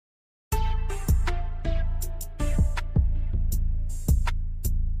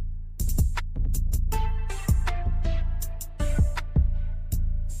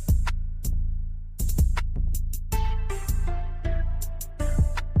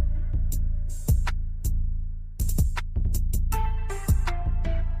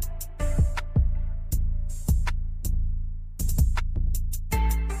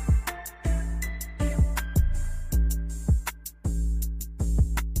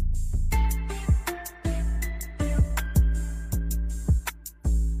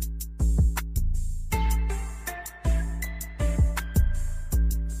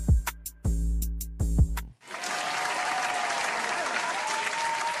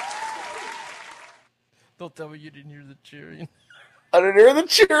Don't tell me you didn't hear the cheering. I didn't hear the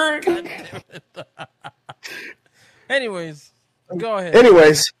cheering. God damn it. Anyways, go ahead.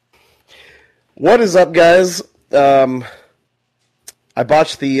 Anyways, what is up, guys? I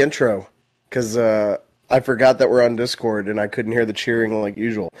botched the intro because I forgot that we're on Discord and I couldn't hear the cheering like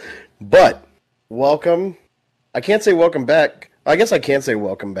usual. But welcome. I can't say welcome back. I guess I can say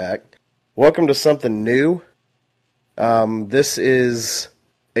welcome back. Welcome to something new. This is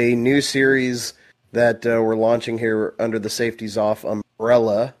a new series that we're launching here under the Safeties Off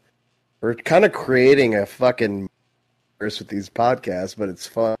umbrella. We're kind of creating a fucking with these podcasts, but it's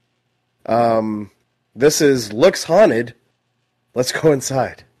fun. This is Looks Haunted. Let's go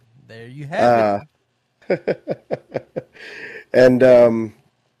inside. There you have it. And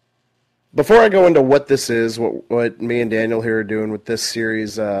before I go into what this is, what me and Daniel here are doing with this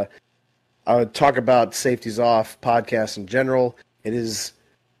series, I would talk about Safeties Off podcast in general. It is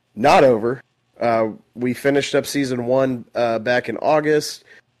not over. We finished up season 1 back in August,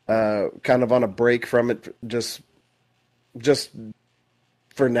 kind of on a break from it, just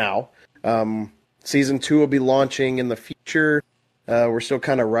for now. Season 2 will be launching in the future. We're still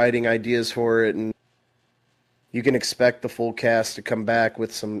kind of writing ideas for it, and you can expect the full cast to come back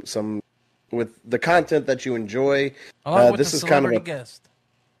with some with the content that you enjoy. This is kind of a guest.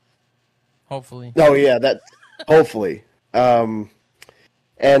 Hopefully. Oh yeah, that hopefully.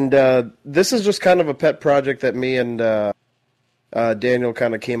 And this is just kind of a pet project that me and Daniel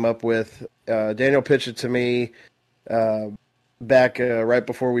kind of came up with. Daniel pitched it to me back right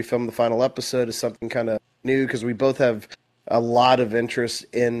before we filmed the final episode as something kind of new because we both have a lot of interest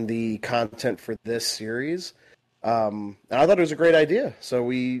in the content for this series. And I thought it was a great idea. So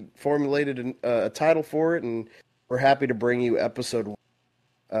we formulated a title for it, and we're happy to bring you episode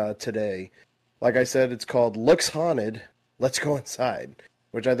 1 today. Like I said, it's called Looks Haunted, Let's Go Inside,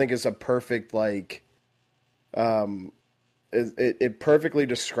 which I think is a perfect, it perfectly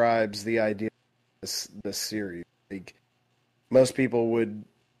describes the idea of this series. Like, most people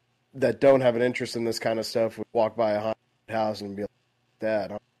that don't have an interest in this kind of stuff would walk by a haunted house and be like,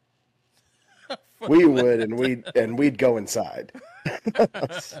 "Dad, we would," and we'd go inside.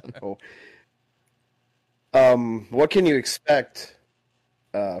 So, what can you expect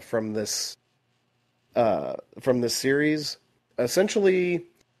from this series? Essentially,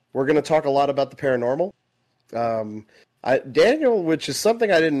 we're going to talk a lot about the paranormal. Daniel, which is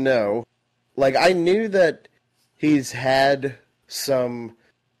something I didn't know. Like, I knew that he's had some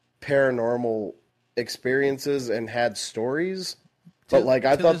paranormal experiences and had stories, but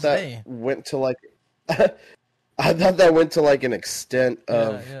I thought that went to I thought that went to an extent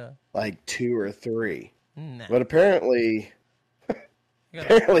of 2 or 3. Nah. But apparently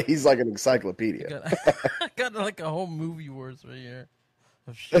he's like an encyclopedia. I got a whole movie worth right here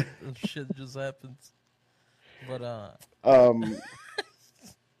of shit that just happens. But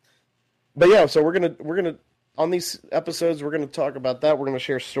but yeah, so we're gonna on these episodes we're gonna talk about that. We're gonna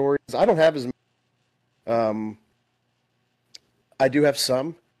share stories. I don't have as many. I do have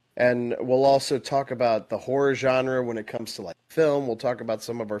some, and we'll also talk about the horror genre when it comes to film. We'll talk about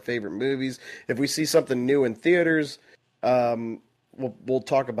some of our favorite movies. If we see something new in theaters, we'll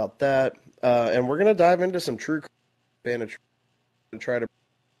talk about that. And we're gonna dive into some true crime and try to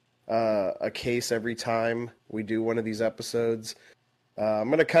a case every time we do one of these episodes.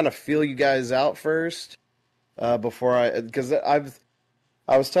 I'm gonna kind of feel you guys out first because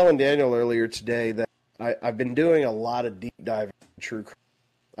I was telling Daniel earlier today that I've been doing a lot of deep diving in true crime.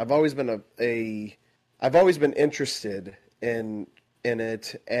 I've always been interested in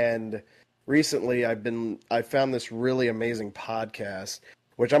it, and recently I found this really amazing podcast,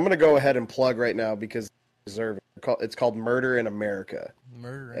 which I'm gonna go ahead and plug right now because I deserve it. It's called Murder in America.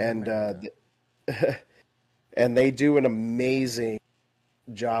 And they do an amazing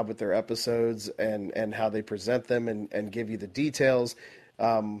job with their episodes and how they present them and give you the details.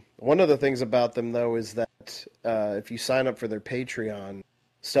 One of the things about them, though, is that if you sign up for their Patreon,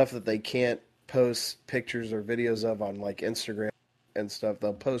 stuff that they can't post pictures or videos of on Instagram and stuff,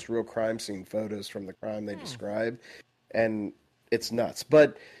 they'll post real crime scene photos from the crime they describe, and it's nuts.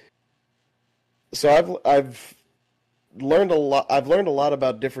 But so I've learned a lot. I've learned a lot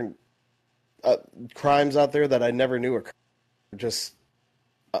about different crimes out there that I never knew were just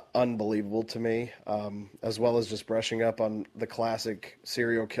unbelievable to me, as well as just brushing up on the classic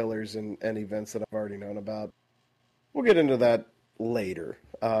serial killers and events that I've already known about. We'll get into that later.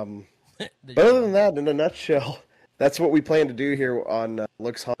 But other than that, in a nutshell, that's what we plan to do here on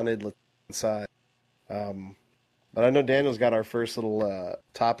Looks Haunted, Let's Go Inside. But I know Daniel's got our first little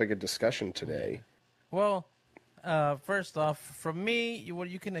topic of discussion today. Well, first off, from me, what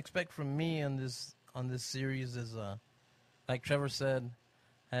you can expect from me on this on this series is, like Trevor said,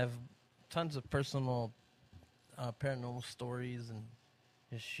 I have tons of personal paranormal stories and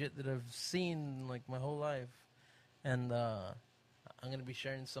just shit that I've seen like my whole life, and I'm gonna be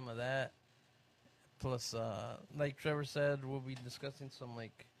sharing some of that. Plus, like Trevor said, we'll be discussing some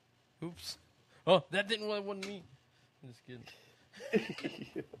like, oops, oh that didn't that wasn't me. I'm just kidding.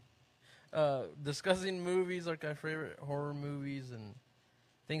 Discussing movies, like our favorite horror movies and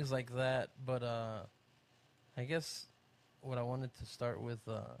things like that. But I guess what I wanted to start with,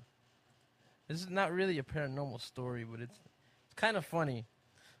 this is not really a paranormal story, but it's kind of funny.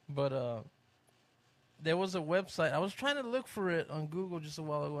 But there was a website. I was trying to look for it on Google just a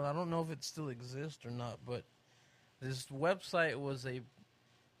while ago. I don't know if it still exists or not, but this website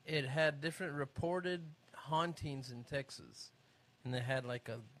it had different reported hauntings in Texas, and they had like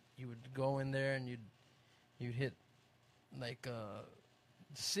you would go in there and you'd hit like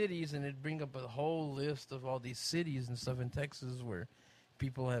cities, and it'd bring up a whole list of all these cities and stuff in Texas where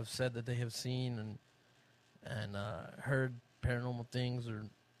people have said that they have seen and heard paranormal things or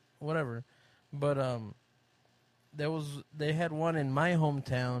whatever. But they had one in my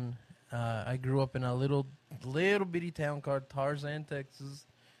hometown. I grew up in a little bitty town called Tarzan, Texas.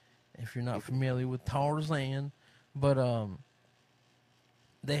 If you're not familiar with Tarzan, but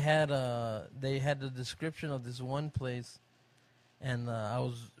they had the description of this one place, and I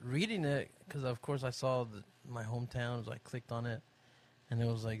was reading it because of course I saw my hometown, so I clicked on it, and it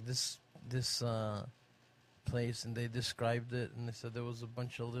was like this place, and they described it, and they said there was a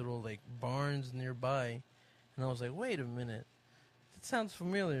bunch of little like barns nearby, and I was like, wait a minute, that sounds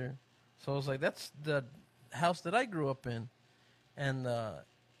familiar. So I was like, that's the house that I grew up in, and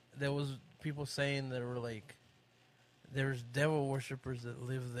there was people saying there's devil worshippers that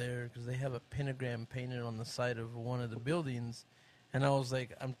live there because they have a pentagram painted on the side of one of the buildings, and I was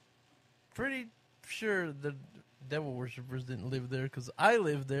like, I'm pretty sure the devil worshippers didn't live there because I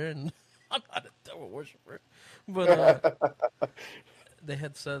live there and I'm not a devil worshiper. But they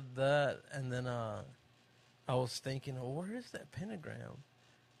had said that, and then I was thinking, oh, where is that pentagram?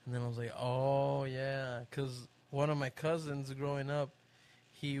 And then I was like, oh yeah, because one of my cousins growing up,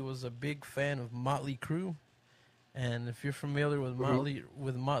 he was a big fan of Motley Crue, and if you're familiar with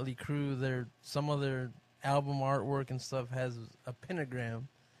Motley Crue, some of their album artwork and stuff has a pentagram.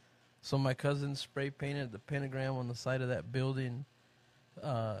 So my cousin spray painted the pentagram on the side of that building,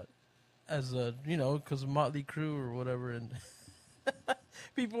 as a because Motley Crue or whatever, and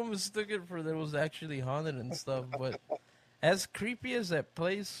people mistook it for that it was actually haunted and stuff. But as creepy as that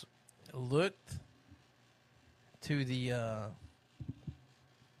place looked to the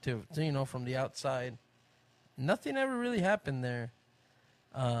to from the outside, nothing ever really happened there.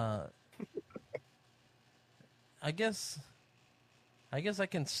 I guess I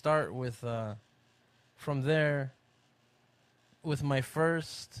can start with from there with my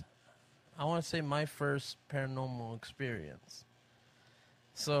first paranormal experience.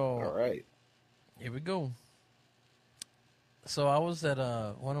 So All right. here we go. So I was at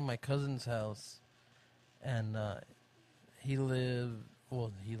one of my cousin's house, and they lived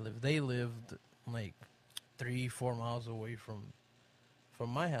like 3-4 miles away from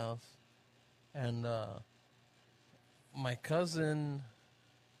my house, and my cousin,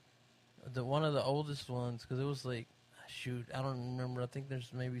 one of the oldest ones, because it was like, shoot, I don't remember. I think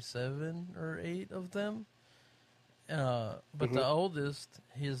there's maybe 7 or 8 of them. But the oldest,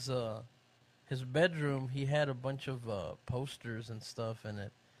 his bedroom, he had a bunch of posters and stuff in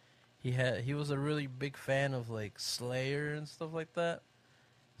it. He was a really big fan of like Slayer and stuff like that.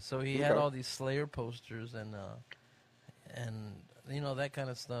 So he had all these Slayer posters and that kind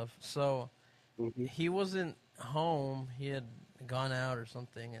of stuff. So he wasn't home. He had gone out or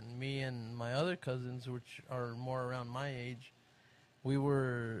something, and me and my other cousins, which are more around my age, we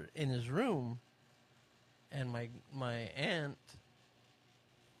were in his room, and my aunt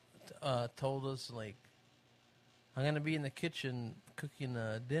told us, like, I'm gonna be in the kitchen cooking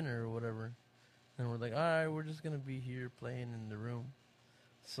dinner or whatever, and we're like, all right, we're just gonna be here playing in the room.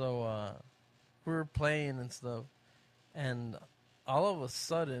 So we were playing and stuff, and all of a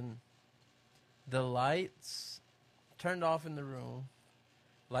sudden the lights turned off in the room.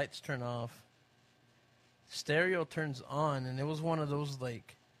 Lights turn off. Stereo turns on, and it was one of those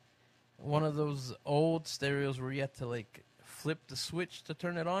old stereos where you had to like flip the switch to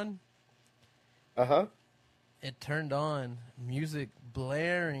turn it on. Uh-huh. It turned on, music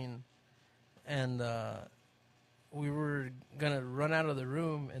blaring, and we were gonna run out of the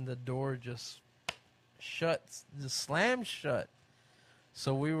room, and the door just slammed shut.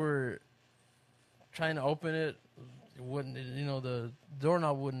 So we were trying to open it. It wouldn't, the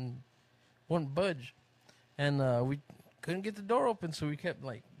doorknob wouldn't wouldn't budge, and we couldn't get the door open, so we kept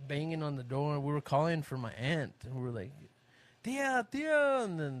like banging on the door, and we were calling for my aunt, and we were like, "Tia, tia,"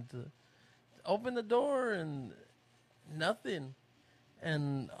 and then open the door, and nothing.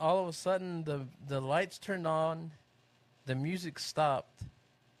 And all of a sudden, the lights turned on, the music stopped,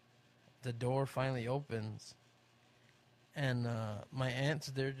 the door finally opens, and my aunt's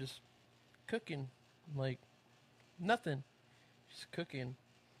there just cooking, like nothing, she's cooking,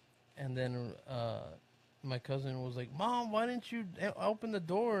 and then my cousin was like, "Mom, why didn't you open the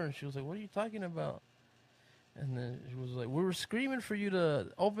door?" And she was like, "What are you talking about?" And then she was like, "We were screaming for you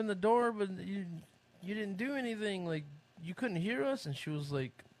to open the door, but you didn't do anything. Like you couldn't hear us." And she was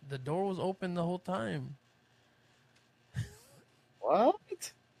like, "The door was open the whole time."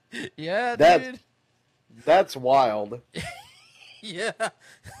 What? Yeah, That's dude. that's wild. Yeah.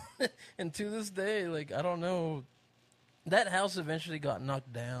 And to this day, like I don't know, that house eventually got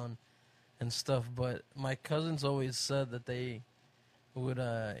knocked down and stuff, but my cousins always said that they would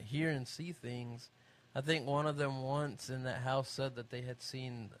hear and see things. I think one of them once in that house said that they had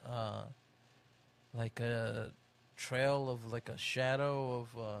seen like a trail of like a shadow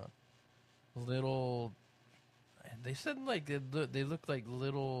of little. They said like they looked like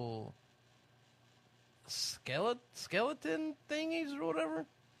little skeleton thingies or whatever.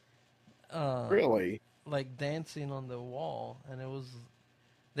 Uh, Really? like dancing on the wall, and it was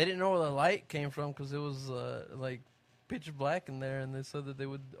they didn't know where the light came from because it was like pitch black in there, and they said that they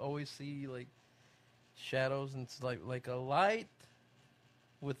would always see like shadows, and it's like a light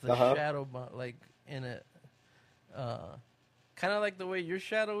with a Uh-huh. shadow like in it, kind of like the way your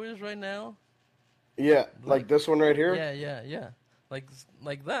shadow is right now, Yeah, like like this one right here? yeah,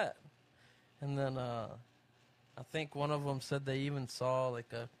 like that. And then I think one of them said they even saw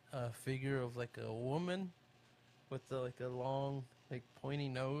like a figure of like a woman with like a long like pointy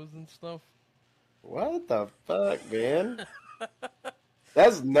nose and stuff. What the fuck, man?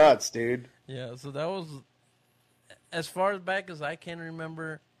 That's nuts, dude. Yeah, so that was as far back as I can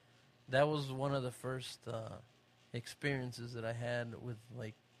remember. That was one of the first experiences that I had with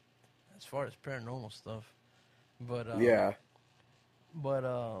like as far as paranormal stuff. But Yeah. but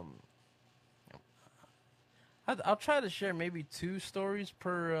I'll try to share maybe two stories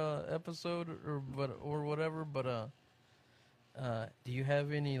per episode or whatever. But do you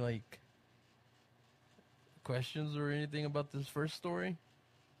have any like questions or anything about this first story?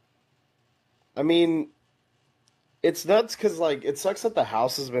 I mean, it's nuts because like it sucks that the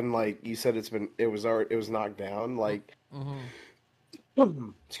house has been like you said it was knocked down like Mm-hmm.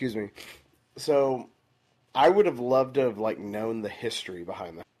 excuse me. So I would have loved to have like known the history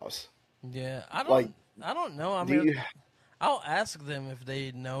behind the house. Yeah, Like, I don't know. I do mean, you? I'll ask them if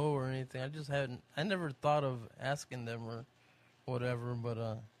they know or anything. I just hadn't. I never thought of asking them or whatever.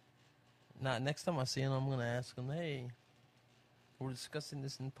 But not next time I see them, I'm gonna ask them. Hey, we're discussing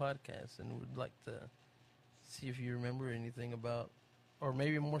this in podcast, and would like to see if you remember anything about, or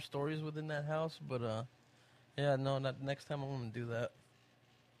maybe more stories within that house. But yeah, no, not next time. I'm gonna do that.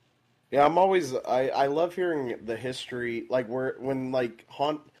 Yeah, I love hearing the history like where when like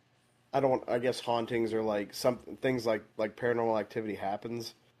I don't I guess hauntings or like some things like paranormal activity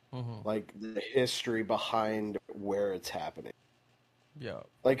happens Mm-hmm. like the history behind where it's happening. Yeah.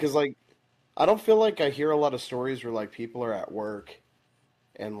 Like, cause like I don't feel like I hear a lot of stories where like people are at work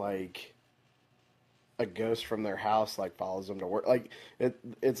and like a ghost from their house like follows them to work. Like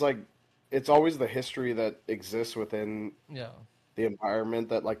it's like it's always the history that exists within Yeah. the environment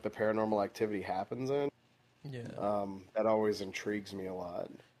that like the paranormal activity happens in. Yeah. That always intrigues me a lot.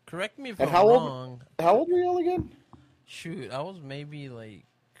 Correct me if And I'm wrong. how old were y'all again? Shoot, I was maybe like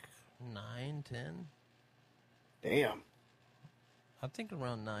 9, 10. Damn. I think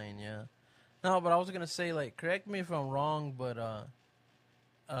around 9, yeah. No, but I was gonna say like, correct me if I'm wrong, but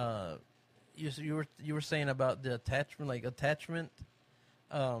uh, you were saying about the attachment, like attachment.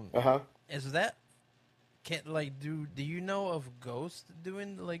 Um, Uh-huh. is that can like do you know of ghosts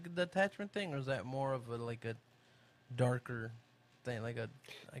doing like the attachment thing, or is that more of a like a darker thing, like a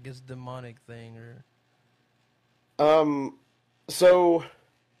I guess demonic thing, or Um so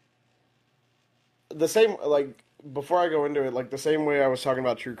the same like before I go into it, like the same way I was talking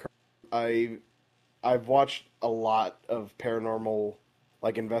about true crime, I I've watched a lot of paranormal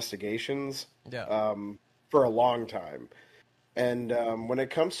like investigations yeah, for a long time. And when it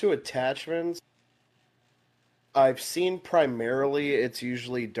comes to attachments, I've seen primarily it's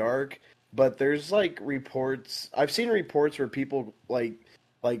usually dark, but there's like reports. I've seen reports where people like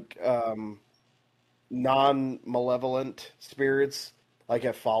non-malevolent spirits like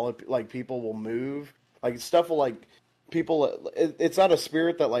have followed like people will move like stuff will like people it's not a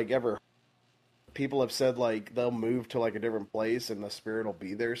spirit that like ever people have said like they'll move to like a different place and the spirit will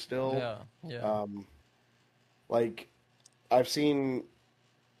be there still. Yeah, yeah, Um, like I've seen,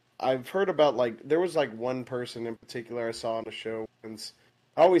 I've heard about like there was like one person in particular I saw on a show once.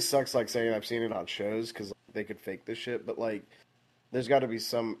 It always sucks like saying I've seen it on shows because like, they could fake this shit, but like there's got to be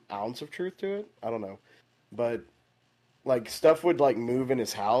some ounce of truth to it. I don't know, but like stuff would like move in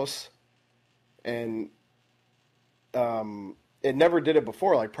his house and it never did it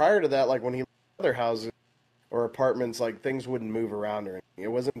before. Like prior to that, like when he lived in other houses or apartments, like things wouldn't move around or anything.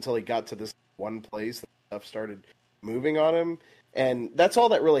 It wasn't until he got to this one place that stuff started moving on him, and that's all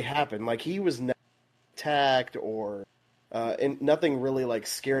that really happened. Like he was never attacked or and nothing really like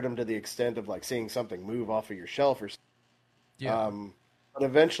scared him to the extent of like seeing something move off of your shelf or something. yeah. But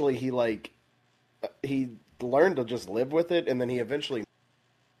eventually he learned to just live with it, and then he eventually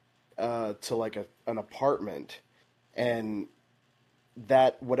to like an apartment, and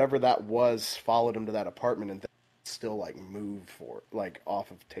that whatever that was followed him to that apartment and still like move for like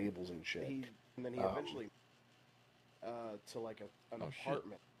off of tables and shit. And then he eventually to like an Oh shit!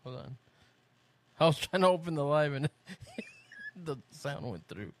 apartment. Hold on. I was trying to open the live and the sound went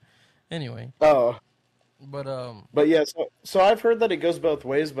through. Anyway, Oh, but but yeah. So I've heard that it goes both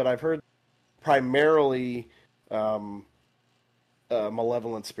ways, but I've heard primarily um,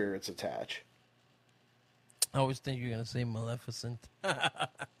 malevolent spirits attach. I always think you're gonna say Maleficent.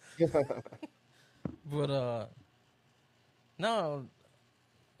 But no,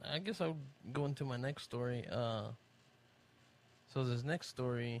 I guess I'll go into my next story. So this next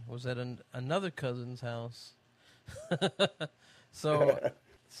story was at another cousin's house. so,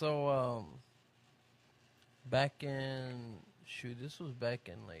 so back in this was back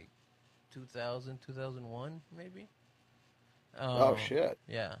in like 2000, 2001, maybe. Oh shit!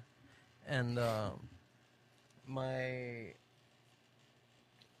 Yeah, and my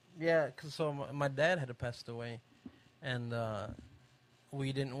yeah, cause so my dad had passed away, and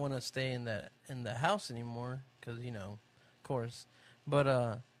we didn't want to stay in the house anymore, cause of course.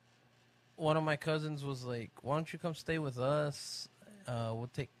 But one of my cousins was like, "Why don't you come stay with us?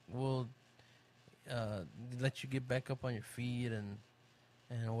 We'll let you get back up on your feet and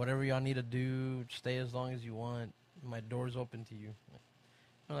whatever y'all need to do, stay as long as you want. My door's open to you."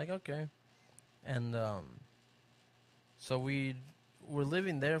 I'm like, okay, and so we were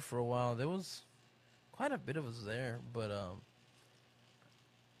living there for a while. There was quite a bit of us there, but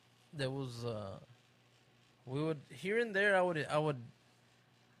there was we would here and there. I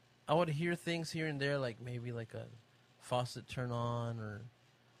would hear things here and there, like maybe like a faucet turn on or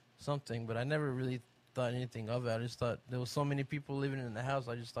something, but I never really thought anything of it. I just thought there was so many people living in the house.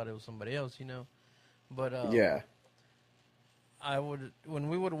 I just thought it was somebody else. But Yeah. when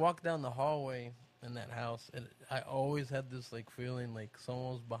we would walk down the hallway in that house, I always had this like feeling like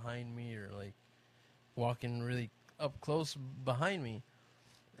someone was behind me or like walking really up close behind me,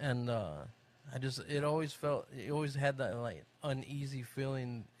 and it always had that like uneasy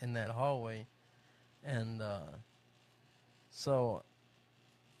feeling in that hallway, and so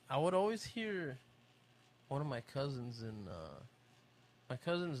I would always hear one of my cousins and my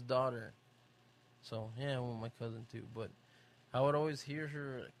cousin's daughter. So yeah, one of my cousin too, but I would always hear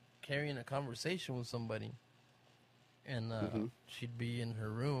her carrying a conversation with somebody, and she'd be in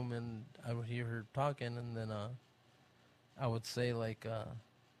her room, and I would hear her talking, and then I would say like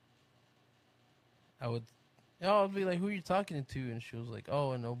I'd be like, "Who are you talking to?" And she was like,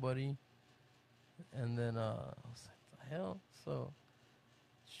 "Oh, nobody." And then I was like, "The hell?" So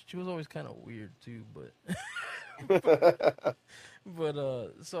she was always kind of weird too, but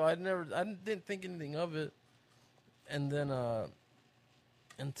so I didn't think anything of it, and then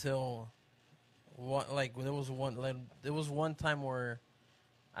until there was one time where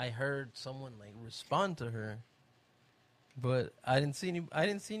I heard someone like respond to her, but I didn't see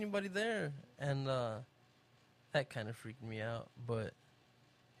anybody there, and that kind of freaked me out. But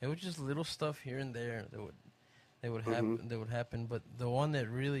it was just little stuff here and there that would happen. But the one that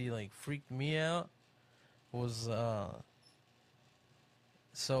really like freaked me out was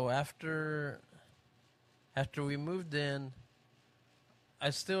so after we moved in, I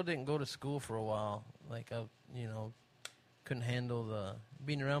still didn't go to school for a while. Like I couldn't handle the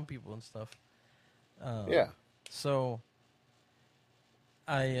being around people and stuff. Yeah. So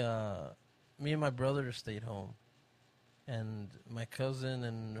me and my brother stayed home, and my cousin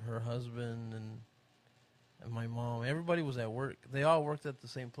and her husband and my mom, everybody was at work. They all worked at the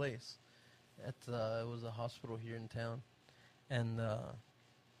same place. It was a hospital here in town, and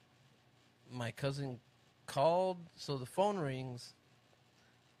my cousin called. So the phone rings.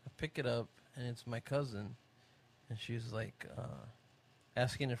 I pick it up, and it's my cousin, and she's like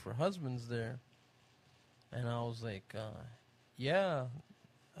asking if her husband's there, And I was like, yeah,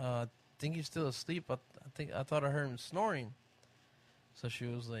 I think he's still asleep. I thought I heard him snoring. So she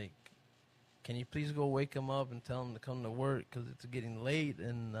was like, can you please go wake him up and tell him to come to work because it's getting late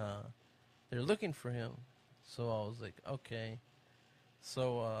and they're looking for him. So I was like, okay.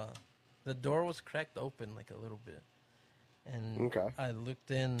 So the door was cracked open like a little bit, and Okay. I looked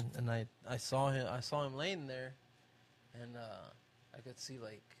in and I saw him. I saw him laying there, and I could see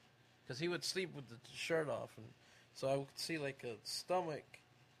like, because he would sleep with the shirt off, and so I could see like a stomach,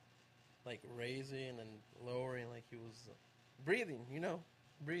 like raising and lowering, like he was breathing,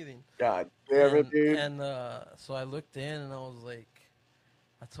 breathing. God damn it, dude. And so I looked in and I was like,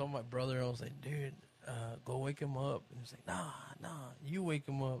 I told my brother, I was like, dude, go wake him up. And he was like, nah, you wake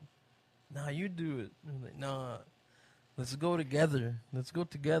him up. Nah, you do it. And I was like, nah, let's go together. Let's go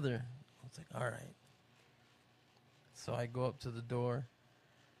together. I was like, all right. So I go up to the door.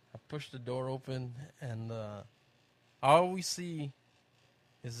 I push the door open, and all we see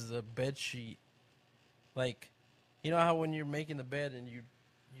is a bed sheet. Like, you know how when you're making the bed and you're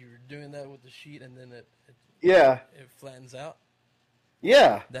doing that with the sheet, and then Yeah. it flattens out.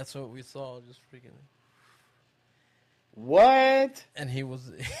 Yeah. That's what we saw, just freaking. What? And he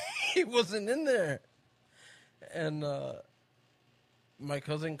he wasn't in there. And my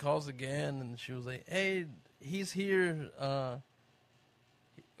cousin calls again, and she was like, "Hey, he's here.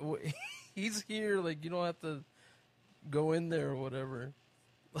 He's here. Like, you don't have to go in there or whatever."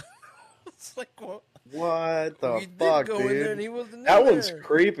 It's like, what? What the We fuck, did go in there, and dude? he wasn't in That one's there.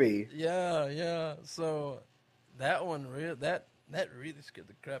 creepy. Yeah. So that one that really scared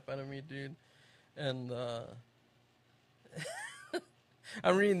the crap out of me, dude. And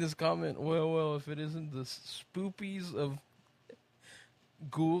I'm reading this comment. Well, if it isn't the spoopies of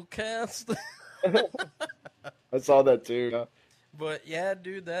Ghoulcast. I saw that too. Yeah. But yeah,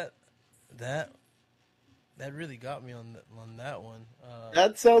 dude, that really got me on that one.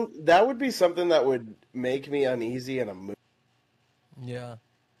 That would be something that would make me uneasy in a movie. Yeah,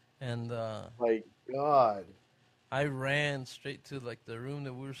 and Like, God. I ran straight to like the room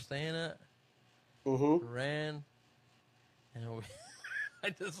that we were staying at. Mm-hmm. Ran, and I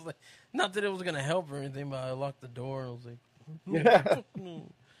just like, not that it was gonna help or anything, but I locked the door and I was like, Yeah.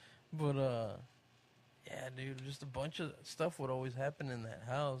 no. But yeah, dude, just a bunch of stuff would always happen in that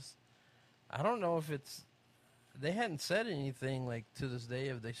house. I don't know if they hadn't said anything like to this day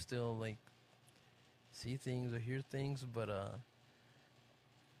if they still like see things or hear things, but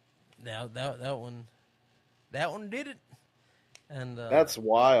now that one did it. And That's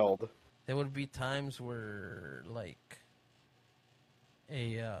wild. there would be times where like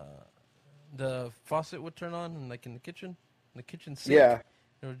the faucet would turn on and like in the kitchen sink, Yeah.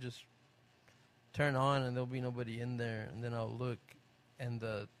 it would just turn on and there'll be nobody in there, and then I'll look, and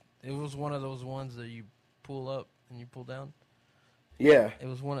it was one of those ones that you pull up and you pull down. Yeah. It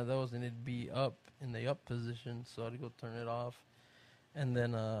was one of those, and it'd be up in the up position, so I'd go turn it off. And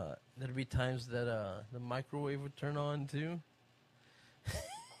then there'd be times that the microwave would turn on too.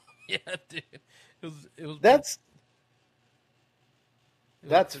 Yeah, dude. It was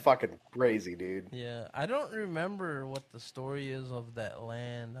That's fucking crazy, dude. yeah. I don't remember what the story is of that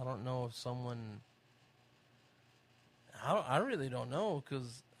land. I don't know if someone. I really don't know,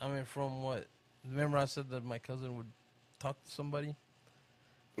 because I mean, from what, remember I said that my cousin would talk to somebody.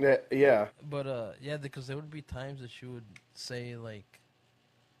 Yeah. Yeah. But yeah, because there would be times that she would say like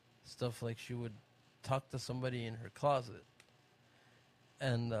stuff like she would talk to somebody in her closet,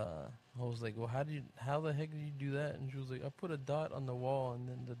 and I was like, "Well, how the heck did you do that?" And she was like, "I put a dot on the wall, and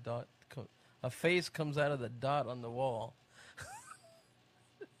then a face comes out of the dot on the wall."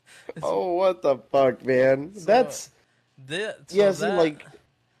 Oh, what the fuck, man? So, That's yeah. See, like,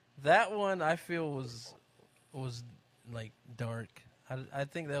 that one I feel was like dark. I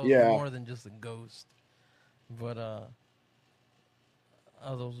think that was yeah. more than just a ghost. But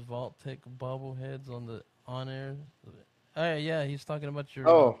those Vault-Tec bobbleheads on air. Oh yeah, he's talking about your.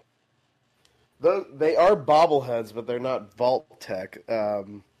 Oh, they are bobbleheads, but they're not Vault-Tec.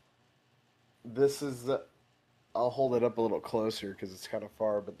 This is. I'll hold it up a little closer because it's kind of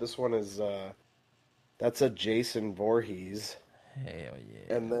far. But this one is. That's a Jason Voorhees. Hell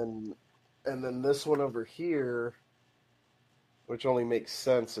yeah. And then this one over here, which only makes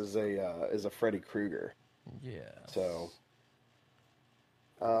sense, is a Freddy Krueger. Yeah. So,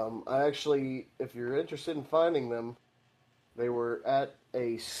 I actually, if you're interested in finding them, they were at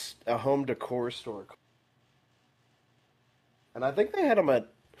a home decor store, and I think they had them at.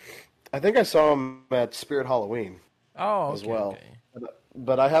 I think I saw them at Spirit Halloween Oh, okay, as well. okay.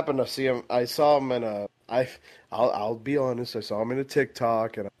 But I happened to see them. I saw them in a. I I'll be honest. I saw him in a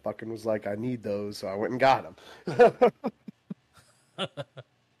TikTok, and I fucking was like, I need those, so I went and got them.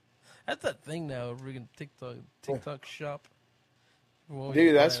 That's that thing now. Freaking TikTok shop. People always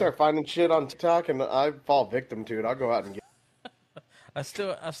Dude, I buy. start finding shit on TikTok, and I fall victim to it. I'll go out and get. I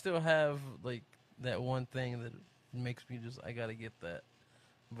still have like that one thing that makes me just I gotta get that,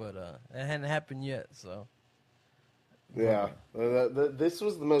 but it hadn't happened yet. So, but Yeah, this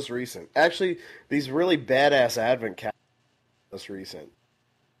was the most recent. Actually, these really badass Advent calendars most recent.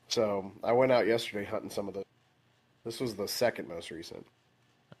 So I went out yesterday hunting some of the. This was the second most recent.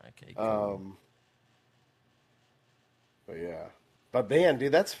 okay, cool. But yeah, but man,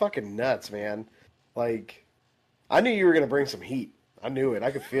 dude, that's fucking nuts, man. Like, I knew you were gonna bring some heat. I knew it.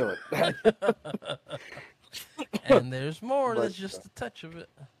 I could feel it. And there's more. But That's just a touch of it.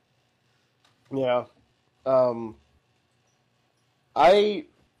 yeah, um, I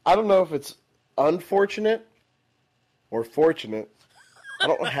don't know if it's unfortunate or fortunate. I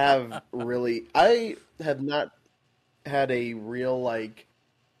don't have really. I have not had a real like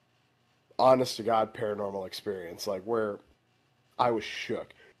honest to God paranormal experience like where I was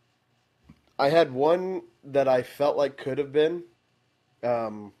shook. I had one that I felt like could have been,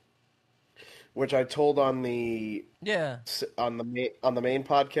 um, which I told on the Yeah. on the main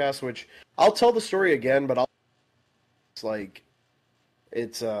podcast. Which I'll tell the story again, but I'll it's like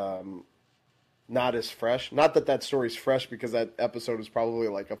it's not as fresh. Not that that story's fresh because that episode was probably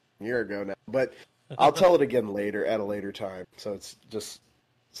like a year ago now, but I'll tell it again later at a later time. So it's just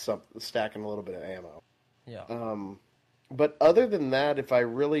stacking a little bit of ammo. Yeah. But other than that, if I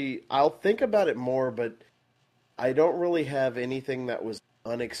really, I'll think about it more, but I don't really have anything that was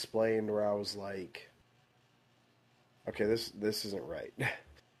unexplained where I was like, okay, this isn't right.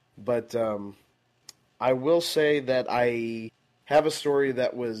 But I will say that I have a story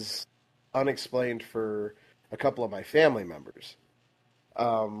that was unexplained for a couple of my family members.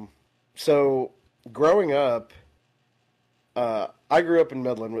 So growing up, I grew up in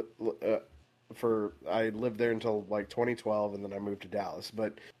Midland. I lived there until like 2012, and then I moved to Dallas.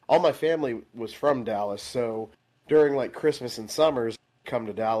 But all my family was from Dallas, so during like Christmas and summers, I'd come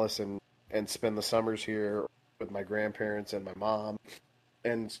to Dallas and spend the summers here with my grandparents and my mom.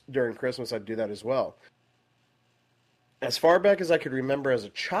 And during Christmas, I'd do that as well. As far back as I could remember as a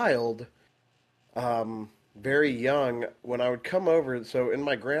child, very young, when I would come over, so in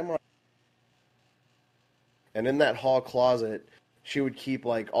my grandma and in that hall closet, she would keep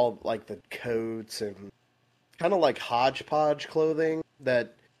like all like the coats and kind of like hodgepodge clothing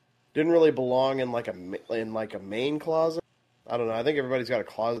that didn't really belong in like a main closet. I don't know. I think everybody's got a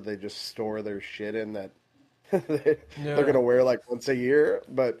closet they just store their shit in that they're Yeah. gonna wear like once a year.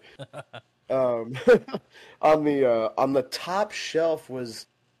 But um, on the top shelf was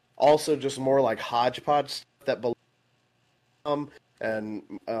also just more like hodgepodge stuff that belonged to mom and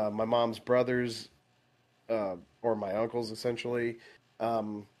my mom's brothers or my uncles essentially.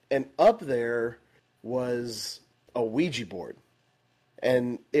 And up there was a Ouija board,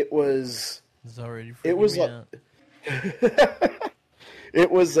 and It's already it freaking was me like out. it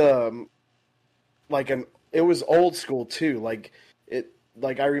was like an it was old school too. Like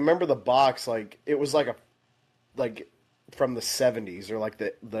I remember the box like it was like from the 70s or like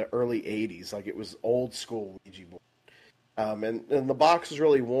the early 80s. Like it was old school Ouija board. And the box was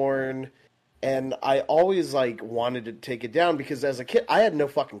really worn, and I always like wanted to take it down because as a kid I had no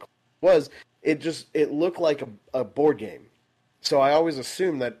fucking clue what it was. It looked like a board game, so I always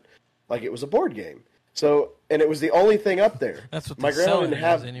assumed that like it was a board game. So and it was the only thing up there. That's what My they grandma sell it didn't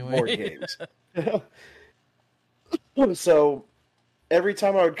as have board anyway. games, so every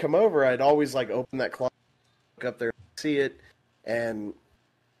time I would come over, I'd always like open that closet, look up there, see it, and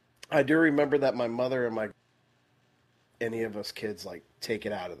I do remember that my mother and my any of us kids like take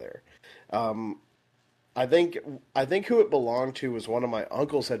it out of there. Um, I think I think who it belonged to was one of my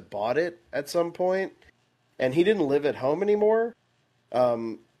uncles had bought it at some point, and he didn't live at home anymore.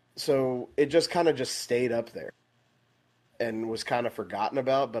 Um, so it just kind of just stayed up there and was kind of forgotten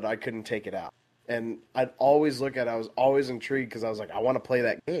about, but I couldn't take it out. And I'd always look at it. I was always intrigued because I was like, I want to play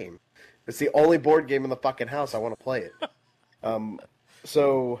that game. It's the only board game in the fucking house. I want to play it.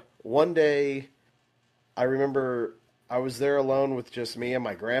 So one day, I remember I was there alone with just me and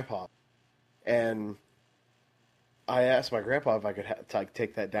my grandpa, and I asked my grandpa if I could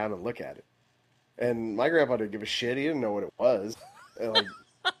take that down and look at it. And my grandpa didn't give a shit. He didn't know what it was. And, like,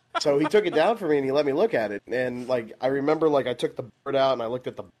 so he took it down for me and he let me look at it. And like I remember, like I took the bird out and I looked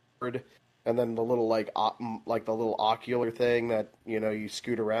at the bird, and then the little like the little ocular thing that you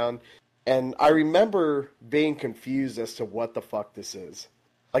scoot around. And I remember being confused as to what the fuck this is.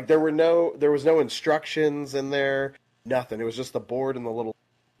 Like there was no instructions in there, nothing. It was just the board and the little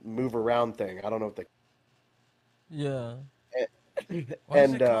move around thing. I don't know what Yeah. they. What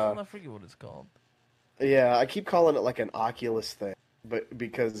is And it called? I forget what it's called. yeah, I keep calling it like an Oculus thing, but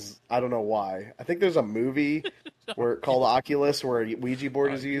because I don't know why. I think there's a movie where called Oculus where a Ouija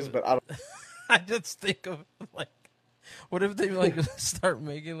board is used, Oculus. but I don't. I just think of like, what if they like start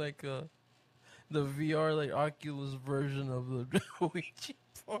making like the VR like Oculus version of the Ouija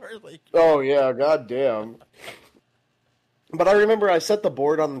board? Like, Oh yeah, goddamn. But I remember I set the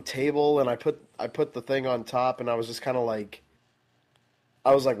board on the table and I put the thing on top and I was just kind of like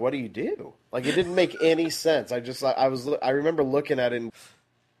I was like, what do you do? Like it didn't make any sense. I remember looking at it and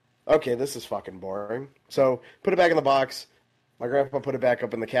okay, this is fucking boring. So put it back in the box. My grandpa put it back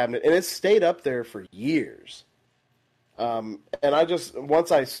up in the cabinet and it stayed up there for years. And I just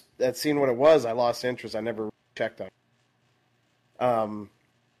once I had seen what it was, I lost interest. I never checked on it.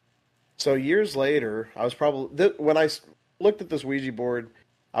 So years later, I was probably when looked at this Ouija board,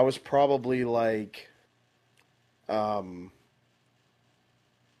 I was probably like, hold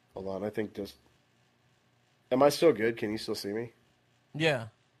on, I think just, am I still good? Can you still see me? yeah.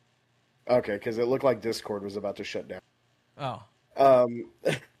 Okay, because it looked like Discord was about to shut down. Oh. Um,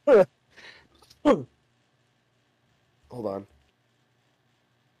 hold on.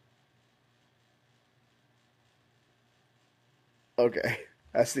 Okay,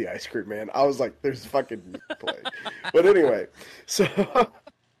 that's the ice cream man. I was like, "There's fucking play," but anyway, so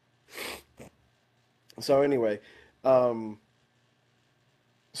so anyway, um,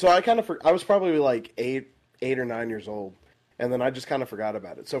 so I was probably like 8 or 9 years old, and then I just kind of forgot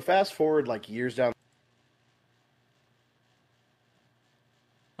about it. So fast forward like years down.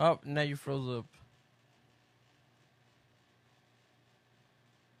 Oh, now you froze up.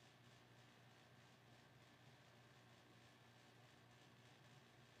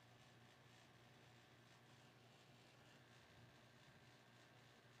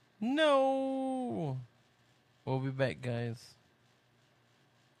 No. We'll be back, guys.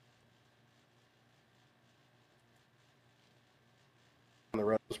 The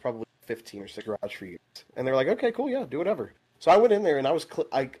road. It was probably 15 or 6 garage for years. And they're like, okay, cool, yeah, do whatever. So I went in there and I was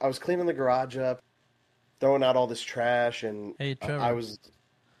cleaning the garage up, throwing out all this trash, and Hey, I Trevor. was,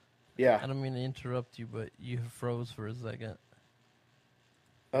 yeah. I don't mean to interrupt you, but you froze for a second.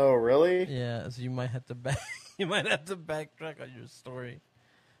 Oh, really? Yeah, so you might have to back. You might have to backtrack on your story.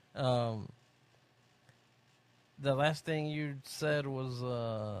 Um, the last thing you said was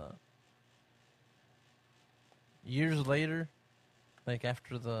years later, like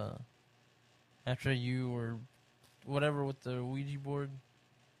after you were whatever with the Ouija board,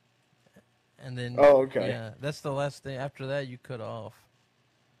 and then Oh, okay. yeah, that's the last thing. After that, you cut off.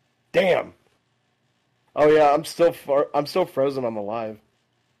 Damn. Oh yeah, I'm still frozen on the live.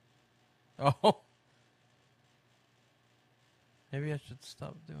 Oh, maybe I should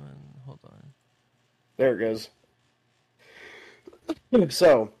stop doing. Hold on. There it goes.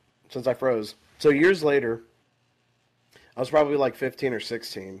 So, since I froze. So years later, I was probably like 15 or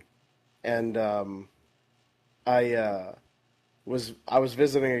 16, and I was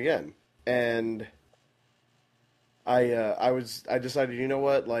visiting again, and I decided, you know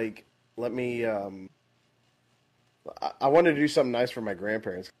what, like let me I wanted to do something nice for my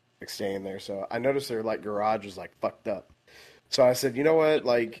grandparents, like staying there. So I noticed their like garage was like fucked up. So I said, you know what,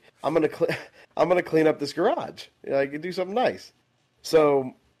 like I'm gonna clean up this garage, like do something nice.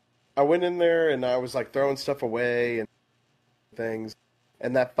 So I went in there and I was like throwing stuff away and things,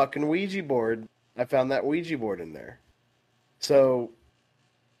 and that fucking Ouija board. I found that Ouija board in there. So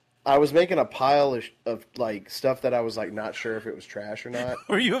I was making a pile of like stuff that I was like not sure if it was trash or not.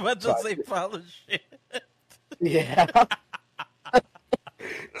 Were you about So to say pile of shit? yeah,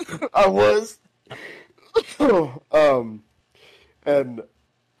 I was. um, and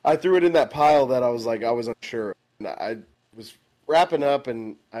I threw it in that pile that I was like I was unsure. And I was wrapping up,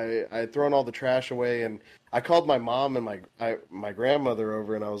 and I had thrown all the trash away, and I called my mom and my grandmother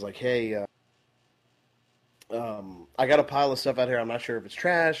over, and I was like, hey. I got a pile of stuff out here. I'm not sure if it's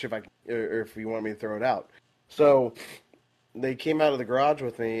trash, or if you want me to throw it out. So they came out of the garage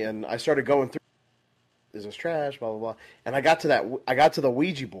with me, and I started going through. Is this trash? Blah blah blah. And I got to that. I got to the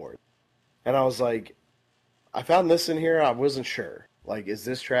Ouija board, and I was like, I found this in here. I wasn't sure. Like, is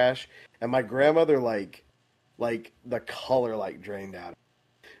this trash? And my grandmother like the color like drained out,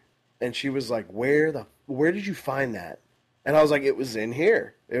 and she was like, where did you find that? And I was like, it was in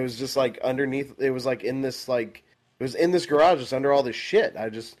here. It was just like underneath. It was like in this like it was in this garage, just under all this shit. I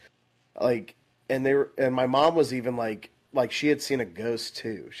just like, and my mom was even like she had seen a ghost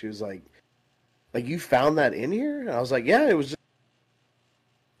too. She was like you found that in here? And I was like, yeah, it was just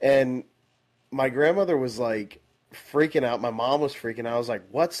And my grandmother was like freaking out. My mom was freaking out. I was like,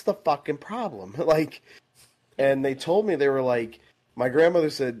 "What's the fucking problem?" Like, and they told me, they were like, my grandmother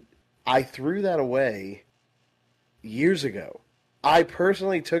said, "I threw that away years ago. I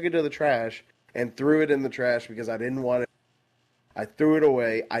personally took it to the trash and threw it in the trash because I didn't want it. I threw it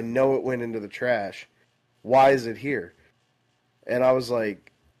away. I know it went into the trash. Why is it here?" And I was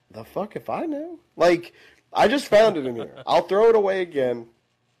like, "The fuck if I know? Like, I just found it in here. I'll throw it away again."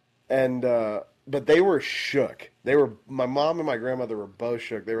 And but they were shook. They were, my mom and my grandmother were both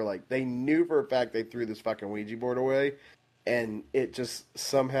shook. They were like, they knew for a fact they threw this fucking Ouija board away, and it just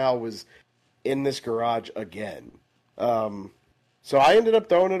somehow was in this garage again. Um, so I ended up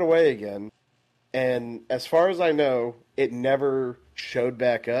throwing it away again, and as far as I know, it never showed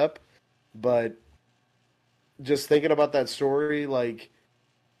back up. But just thinking about that story, like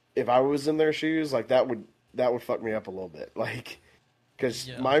if I was in their shoes, like that would fuck me up a little bit, like because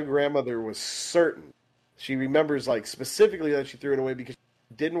Yeah. my grandmother was certain. She remembers like specifically that she threw it away because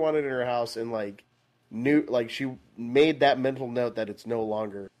she didn't want it in her house, and like knew, like she made that mental note that it's no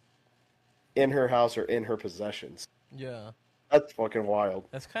longer in her house or in her possessions. Yeah. That's fucking wild.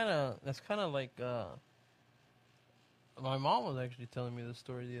 That's kind of like my mom was actually telling me this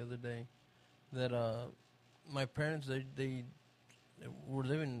story the other day that my parents they were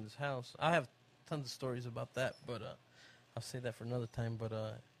living in this house. I have tons of stories about that, but I'll say that for another time. But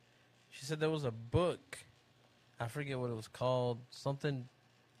she said there was a book. I forget what it was called. Something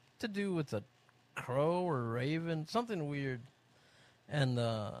to do with a crow or raven, something weird. And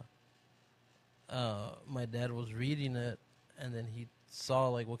my dad was reading it, and then he saw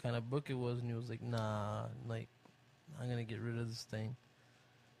like what kind of book it was, and he was like, "Nah, like I'm gonna get rid of this thing."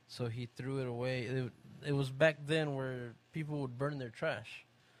 So he threw it away. It was back then where people would burn their trash,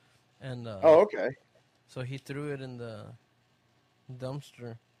 and Oh, okay. so he threw it in the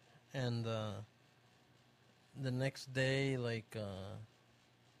dumpster, and the next day, like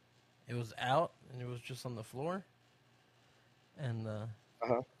it was out, and it was just on the floor, and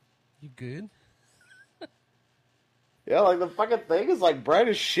Uh-huh. you good? Yeah, like the fucking thing is like bright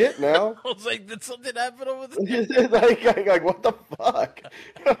as shit now. I was like, did something happen over there? like what the fuck?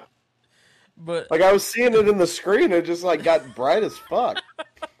 But Like I was seeing it in the screen, it just like got bright as fuck.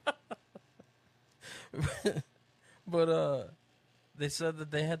 but they said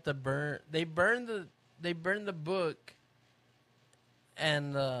that they had to burn. They burned the book,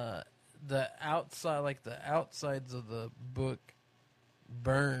 and the outside, like the outsides of the book,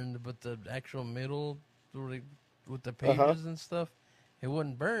 burned, but the actual middle, like, with the Uh huh. pages and stuff, it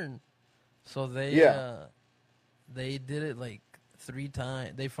wouldn't burn. So Yeah. they did it like 3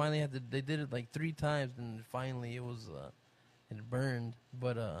 times. They finally had to. They did it like 3 times, and finally it burned.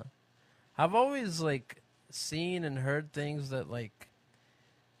 But I've always like seen and heard things that like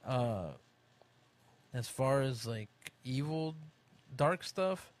uh as far as like evil dark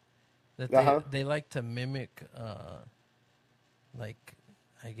stuff that Uh they huh. they like to mimic like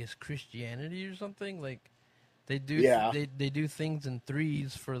I guess Christianity or something. Like Yeah. they do things in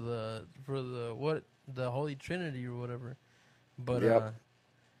threes for the what the Holy Trinity or whatever. But Yep.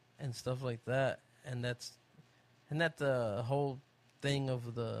 and stuff like that. And that the whole thing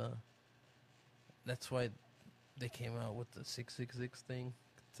of the that's why they came out with the 666 thing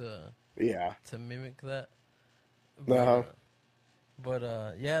to Yeah. to mimic that. Uh But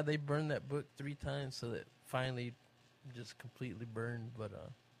huh. yeah, they burned that book 3 times so that finally just completely burned. But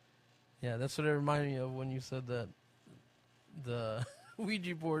yeah, that's what it reminded me of when you said that the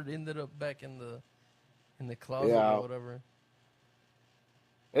Ouija board ended up back in the closet or Yeah. whatever.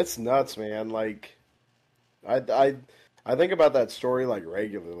 It's nuts, man. Like I I I think about that story like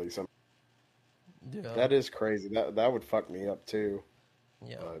regularly. Some Yeah, that is crazy. That would fuck me up too.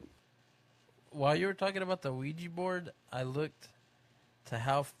 yeah. But While you were talking about the Ouija board, I looked to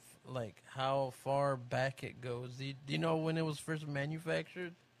how far back it goes. Do you know when it was first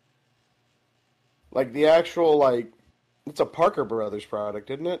manufactured? like the actual like it's a Parker Brothers product,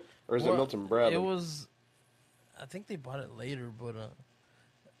 isn't it? Or is it Well, Milton it Bradley? was. I think they bought it later, but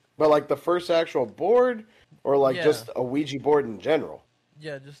But like the first actual board, or like yeah, just a Ouija board in general.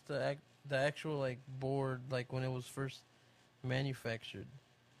 yeah, just the actual like board, like when it was first manufactured.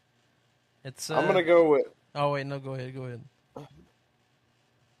 It I'm said. gonna go with Oh wait, no, go ahead, go ahead.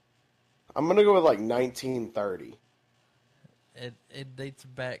 I'm gonna go with like 1930. It dates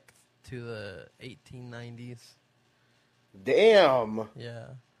back to the 1890s. Damn. Yeah,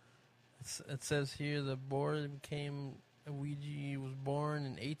 it says here the board became Ouija was born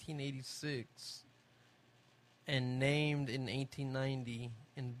in 1886 and named in 1890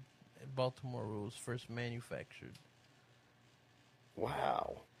 in Baltimore where it was first manufactured.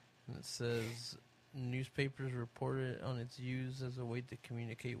 Wow. And it says newspapers reported on its use as a way to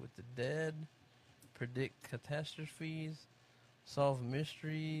communicate with the dead, predict catastrophes, solve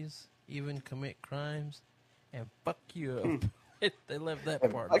mysteries, even commit crimes, and fuck you up. They left that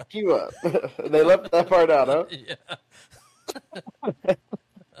And part fuck out. you up. They left that part out, huh? Yeah.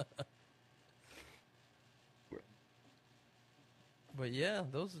 But yeah,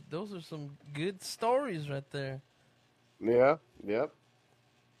 those are some good stories right there. Yeah, yep.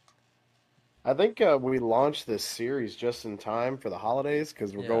 I think we launched this series just in time for the holidays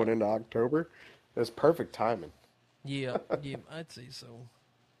because we're Yeah. going into October. It's perfect timing. Yeah, yeah, I'd say so.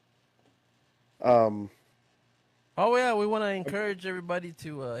 Um, Oh yeah, we want to encourage everybody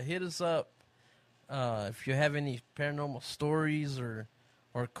to hit us up if you have any paranormal stories or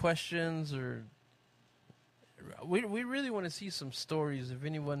questions, or we really want to see some stories. If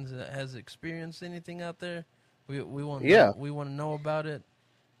anyone has experienced anything out there, we want yeah, we want to know about it,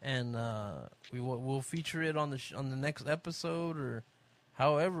 and we'll feature it on on the next episode, or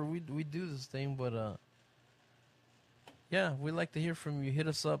however we do this thing. But yeah, we'd like to hear from you. Hit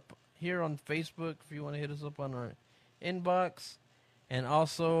us up here on Facebook if you want to hit us up on our inbox. And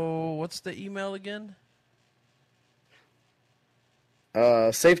also, what's the email again?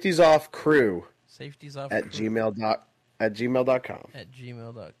 safety's off crew Safety's off at crew gmail.com. at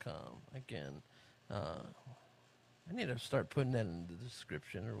gmail.com. Again, I need to start putting that in the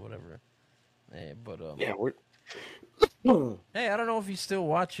description or whatever. But Yeah, we're hey, I don't know if he's still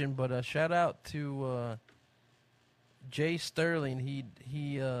watching, but shout out to Jay Sterling. He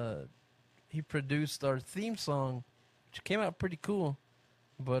produced our theme song, which came out pretty cool.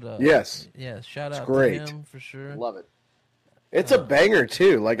 But yes, yeah, shout it's out to great. him for sure. Love it. It's a banger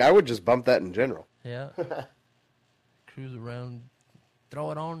too. Like I would just bump that in general. Yeah, cruise around,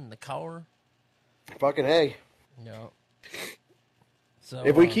 throw it on in the car. Fucking hey. Yeah. So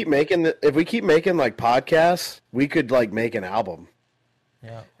If we keep making like podcasts, we could like make an album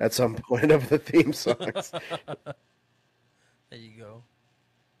yeah, at some point of the theme songs. there you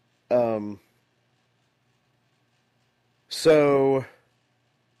go. So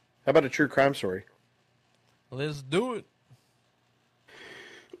how about a true crime story? Let's do it.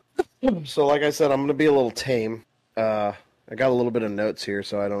 So like I said, I'm gonna be a little tame. I got a little bit of notes here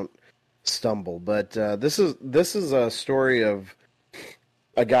so I don't stumble. But this is a story of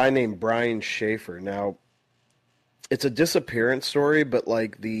a guy named Brian Schaefer. Now, it's a disappearance story, but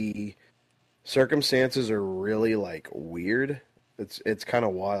like the circumstances are really like weird. It's kind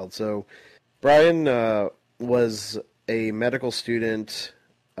of wild. So Brian was a medical student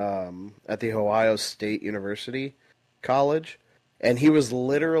at the Ohio State University College, and he was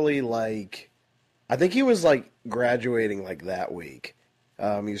literally like, I think he was like graduating like that week.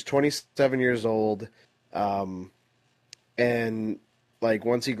 He was 27 years old, and like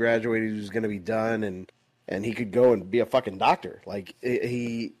once he graduated, he was going to be done, and he could go and be a fucking doctor. Like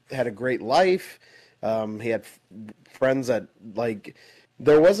he had a great life. He had friends that like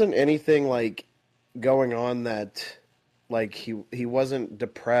there wasn't anything like going on that like he wasn't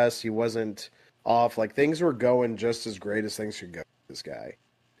depressed. He wasn't off. Like things were going just as great as things could go. This guy.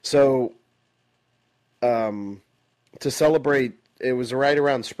 So, to celebrate, it was right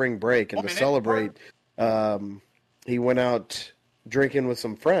around spring break, and to celebrate, he went out drinking with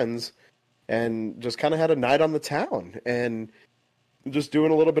some friends and just kind of had a night on the town and just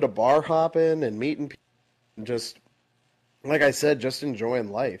doing a little bit of bar hopping and meeting people, and just like I said, just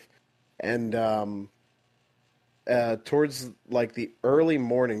enjoying life. And towards like the early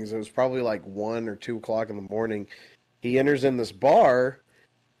mornings, it was probably like 1 or 2 o'clock in the morning. He enters in this bar,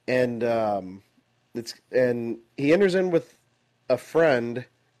 and he enters in with a friend,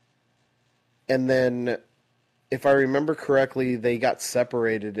 and then, if I remember correctly, they got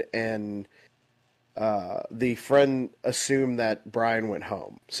separated, and the friend assumed that Brian went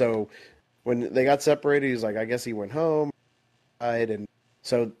home. So when they got separated, he's like, I guess he went home, and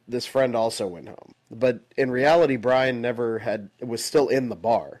so this friend also went home. But in reality, Brian was still in the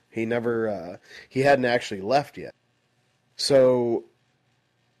bar. He hadn't actually left yet. So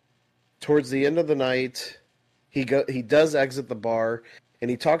towards the end of the night, he does exit the bar,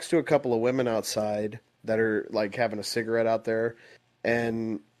 and he talks to a couple of women outside that are like having a cigarette out there,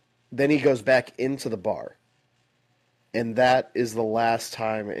 and then he goes back into the bar. And that is the last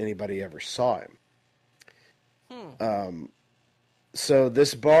time anybody ever saw him. So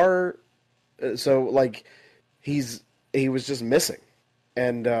this bar, so like he was just missing,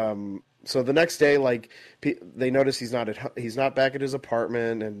 and so the next day, like they notice he's not back at his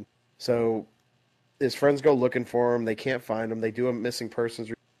apartment, and so his friends go looking for him. They can't find him. They do a missing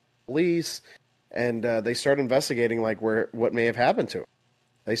persons report to police, and they start investigating like what may have happened to him.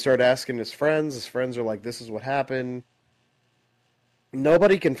 They start asking his friends. His friends are like, "This is what happened."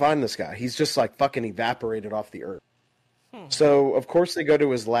 Nobody can find this guy. He's just like fucking evaporated off the earth. Hmm. So of course they go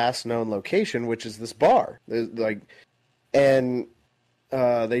to his last known location, which is this bar. Like, and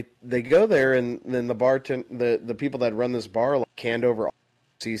they go there, and then the people that run this bar like canned over all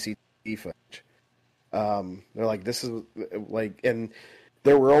CCTV footage. They're like, this is like, and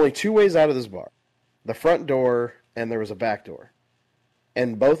there were only two ways out of this bar: the front door, and there was a back door,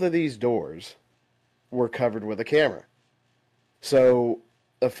 and both of these doors were covered with a camera. So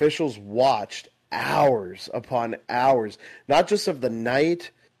officials watched hours upon hours, not just of the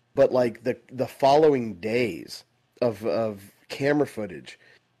night, but like the following days of camera footage.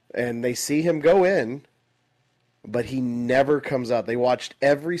 And they see him go in, but he never comes out. They watched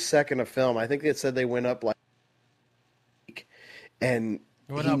every second of film. I think they said they went up like, and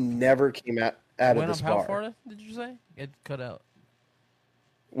Went he up. never came out of Went up this how bar. far? Did you say it cut out?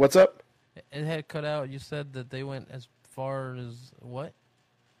 What's up? It had cut out. You said that they went as far as what?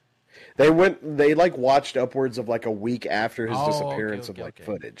 They like watched upwards of like a week after his Oh, disappearance okay, of like okay.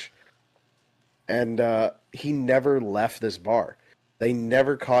 footage. And he never left this bar. They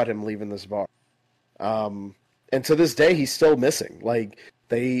never caught him leaving this bar. And to this day, he's still missing. Like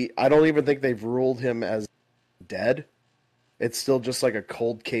I don't even think they've ruled him as dead. It's still just like a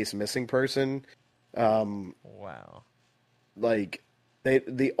cold case missing person. Wow. Like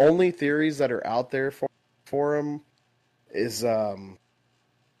the only theories that are out there for him is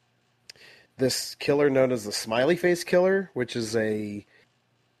this killer known as the Smiley Face Killer, which is it's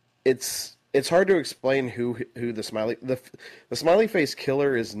hard to explain who the Smiley Face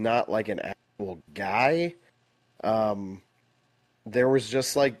Killer is. Not like an actual guy. There was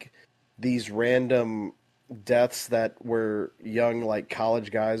just like these random deaths that were young, like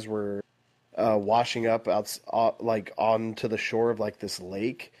college guys were washing up like onto the shore of like this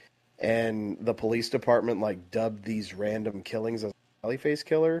lake, and the police department like dubbed these random killings as Smiley Face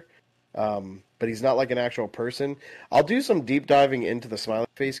Killer. But he's not like an actual person. I'll do some deep diving into the Smiley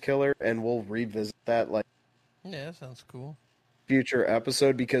Face Killer, and we'll revisit that like Yeah, that sounds cool. future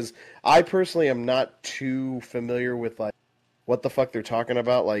episode, because I personally am not too familiar with like what the fuck they're talking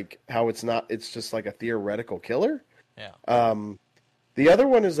about, like how it's just like a theoretical killer. Yeah. The other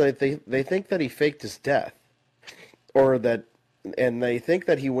one is that they think that he faked his death, or that, and they think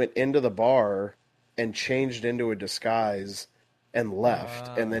that he went into the bar and changed into a disguise and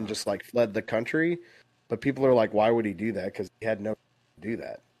left, and then just like fled the country. But people are like, why would he do that? Because he had no to do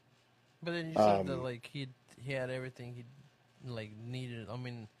that. But then you said that like he had everything he like needed. I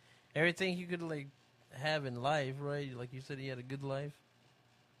mean, everything he could like have in life, right? Like you said, he had a good life.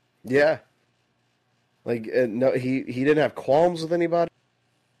 Yeah, like no, he didn't have qualms with anybody,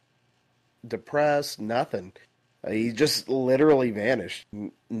 depressed, nothing. He just literally vanished.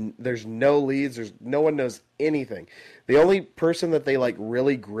 There's no leads. There's no one knows anything. The only person that they like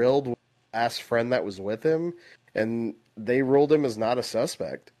really grilled was the last friend that was with him, and they ruled him as not a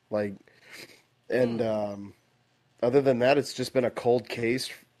suspect. Like, and other than that, it's just been a cold case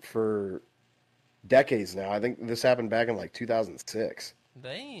for decades now. I think this happened back in like 2006.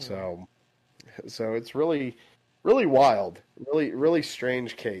 Damn. So it's really, really wild, really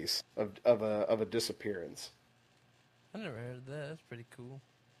strange case of a disappearance. I never heard of that. That's pretty cool.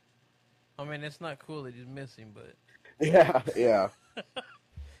 I mean, it's not cool that he's missing, but Yeah.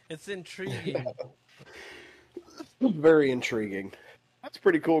 it's intriguing. Very intriguing. That's a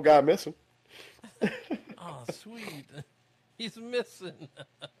pretty cool guy missing. Oh, sweet. He's missing.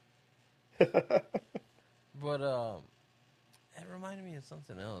 But it reminded me of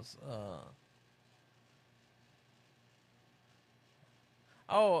something else.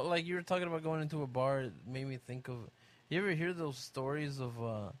 Oh, like you were talking about going into a bar. It made me think of. You ever hear those stories of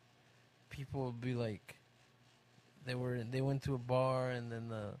people be like, they went to a bar and then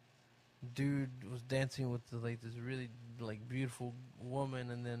the dude was dancing with like this really like beautiful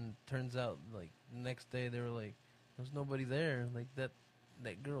woman, and then turns out like the next day they were like, there's nobody there, like that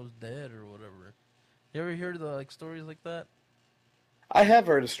girl's dead or whatever. You ever hear the like stories like that? I have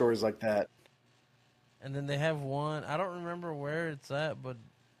heard of stories like that. And then they have one. I don't remember where it's at, but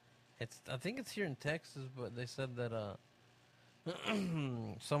I think it's here in Texas. But they said that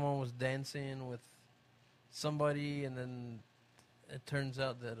someone was dancing with somebody, and then it turns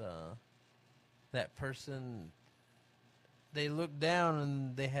out that that person, they looked down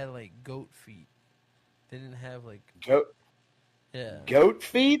and they had like goat feet. They didn't have like Goat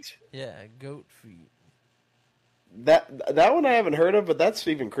feet. Goat feet. That one I haven't heard of, but that's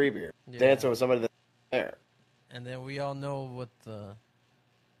even creepier. Yeah. Dancing with somebody that's there. And then we all know what the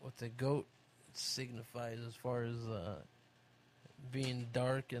goat signifies as far as being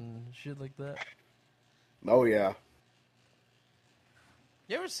dark and shit like that. Oh yeah.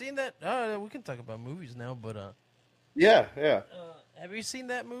 You ever seen that? We can talk about movies now, but Yeah, yeah. have you seen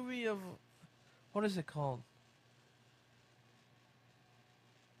that movie of what is it called?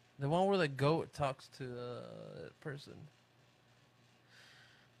 The one where the goat talks to a person.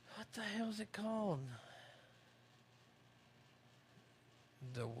 What the hell is it called?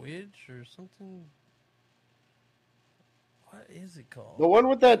 The Witch or something? What is it called? The one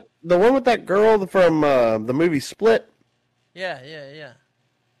with that girl from the movie Split. Yeah, yeah, yeah.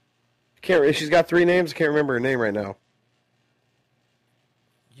 Can't. She's got 3 names. I can't remember her name right now.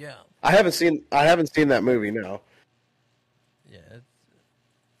 Yeah. I haven't seen that movie. No.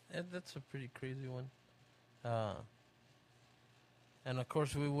 Yeah, that's a pretty crazy one. And of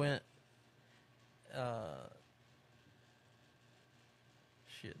course we went.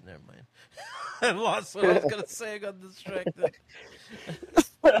 Shit, never mind. I lost what I was gonna say. I got distracted.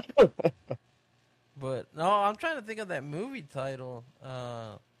 But no, I'm trying to think of that movie title.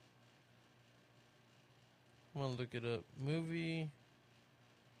 I'm gonna look it up. Movie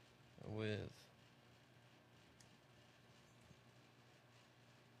with.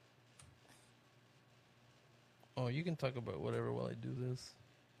 Oh, you can talk about whatever while I do this.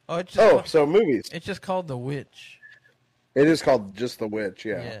 Oh, So movies. it's just called The Witch. It is called just The Witch.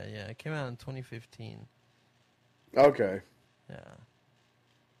 Yeah. Yeah, yeah. It came out in 2015. Okay. Yeah.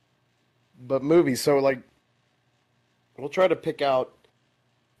 But movies. So like, we'll try to pick out,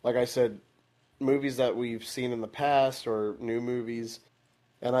 like I said, movies that we've seen in the past or new movies.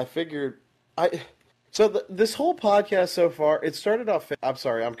 And I figured, this whole podcast so far, it started off. I'm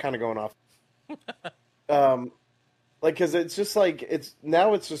sorry, I'm kind of going off. Like, because it's just like it's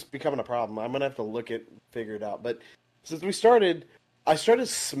just becoming a problem. I'm gonna have to figure it out. But since I started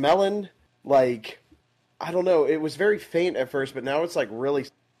smelling like, I don't know. It was very faint at first, but now it's like really.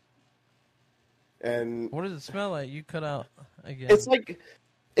 And What does it smell like? You cut out again. it's like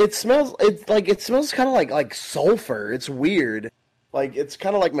it smells. It smells kind of like sulfur. It's weird. Like it's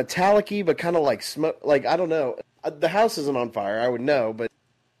kind of like metallic-y, but kind of like smoke. Like I don't know. The house isn't on fire. I would know, but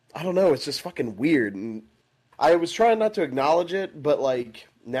I don't know. It's just fucking weird. And I was trying not to acknowledge it, but like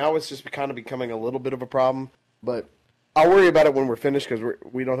now it's just kind of becoming a little bit of a problem. But I'll worry about it when we're finished because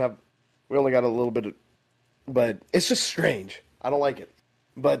we only got a little bit of, but it's just strange. I don't like it.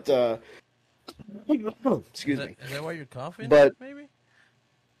 But excuse me. Is that why you're coughing? But maybe.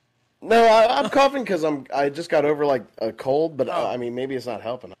 No, I'm coughing because I just got over like a cold, but I mean maybe it's not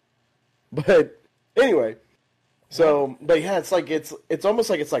helping. But anyway, so but yeah, it's almost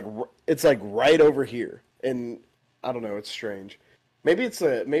like it's like right over here, and I don't know, it's strange. Maybe it's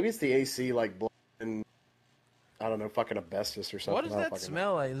the AC like and I don't know, fucking asbestos or something. What does that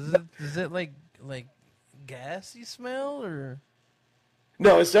smell like? Is it like gassy smell or?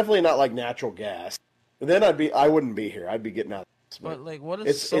 No, it's definitely not like natural gas. Then I wouldn't be here. I'd be getting out. But like, what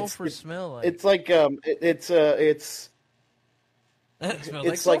does sulfur smell like? It's like it's It smells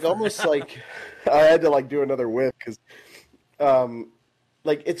it's like like almost like I had to like do another whiff because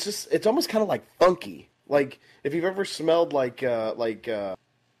like it's almost kind of like funky. Like if you've ever smelled like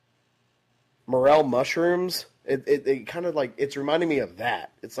morel mushrooms, it kind of like it's reminding me of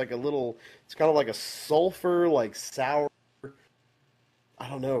that. It's like it's kind of like a sulfur, like sour. I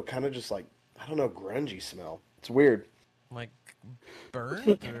don't know, kind of just like I don't know, grungy smell. It's weird. like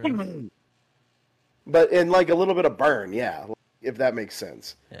burnt or? But in like a little bit of burn, yeah, if that makes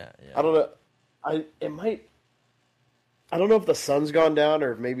sense. Yeah. I don't know. I don't know if the sun's gone down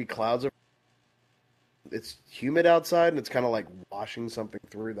or if maybe clouds are. It's humid outside and it's kind of like washing something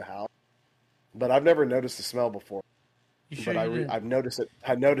through the house. But I've never noticed the smell before. You sure But you didn't? I've noticed it.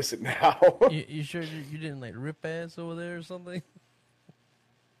 I notice it now. You sure you didn't like rip ass over there or something?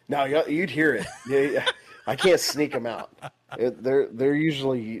 No, you'd hear it. Yeah, I can't sneak them out. They're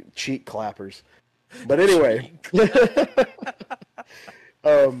usually cheek clappers. But anyway,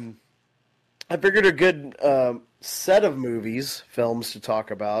 I figured a good set of films to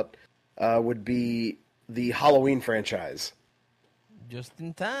talk about would be the Halloween franchise. Just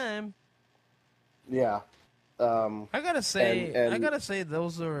in time. Yeah. I gotta say, and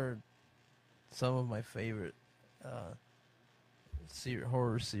those are some of my favorite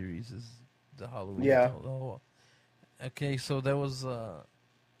horror series. Is the Halloween? Yeah. Okay, so there was.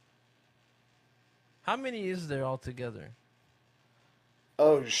 How many is there altogether?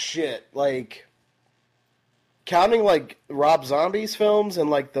 Oh shit! Like counting like Rob Zombie's films and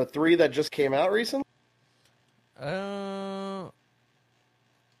like the 3 that just came out recently.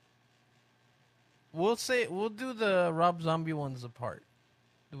 We'll do the Rob Zombie ones apart.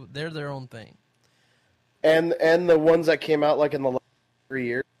 They're their own thing. and the ones that came out like in the last 3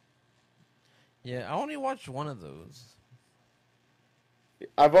 years. Yeah, I only watched one of those.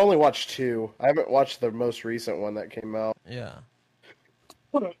 I've only watched two. I haven't watched the most recent one that came out. Yeah.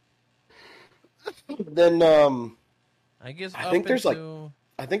 Then I guess I up think there's into...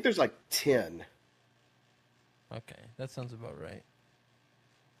 I think there's like 10. Okay, that sounds about right.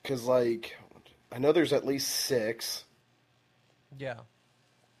 Cause like I know there's at least 6, Yeah.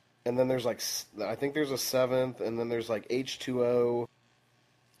 and then there's like I think there's a 7th, and then there's like H2O.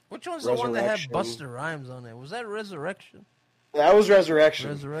 Which one's the one that had Resurrection. Buster Rhymes on it? Was that Resurrection? That was Resurrection.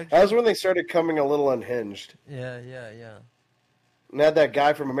 Resurrection? That was when they started coming a little unhinged. Yeah. And they had that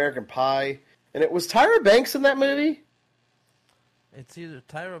guy from American Pie, and it was Tyra Banks in that movie. It's either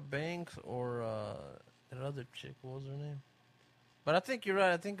Tyra Banks or that other chick. What was her name? But I think you're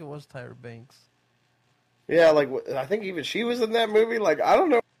right. I think it was Tyra Banks. Yeah, like I think even she was in that movie. Like I don't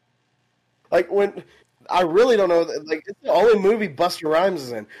know. Like when I really don't know. Like it's the only movie Buster Rhymes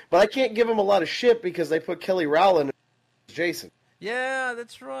is in, but I can't give him a lot of shit because they put Kelly Rowland as Jason. Yeah,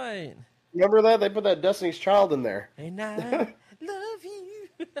 that's right. Remember that they put that Destiny's Child in there. And I love you.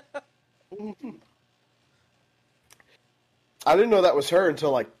 I didn't know that was her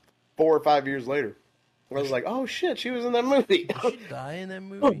until like 4 or 5 years later. I was like, oh shit, she was in that movie. Did she die in that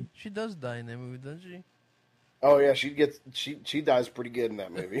movie? She does die in that movie, doesn't she? Oh yeah, she dies pretty good in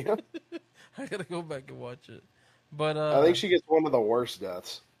that movie. I gotta go back and watch it. But I think she gets one of the worst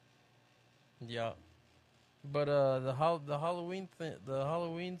deaths. yeah. But the Halloween the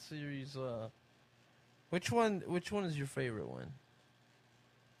Halloween series. Which one is your favorite one?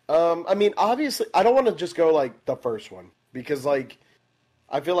 I mean, obviously, I don't want to just go like the first one because like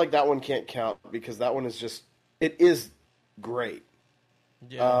I feel like that one can't count because that one is just it is great.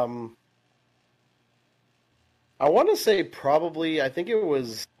 Yeah. I want to say probably I think it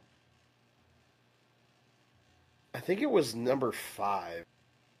was number 5.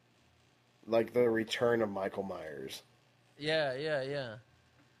 Like the return of Michael Myers. Yeah.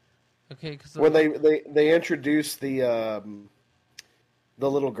 Okay, because When they introduced the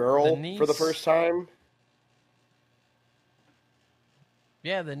little girl The for the niece? first time.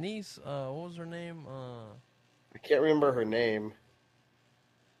 yeah, the niece. What was her name? I can't remember her name.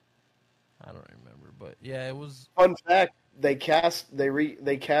 I don't remember, but yeah, it was. Fun fact: they cast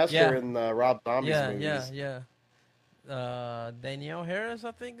Yeah. her in Rob Zombie's movies. Yeah. Danielle Harris,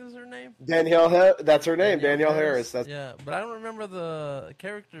 I think, is her name. That's her name, Danielle Harris. That's Yeah, but I don't remember the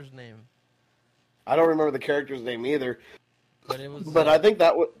character's name. I don't remember the character's name either. But it was. But I think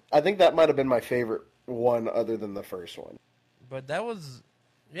that might have been my favorite one, other than the first one. But that was.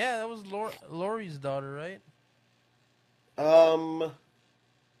 Yeah, that was Laurie's daughter, right?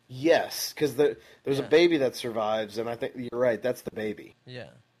 Yes, because there's a baby that survives, and I think you're right. That's the baby.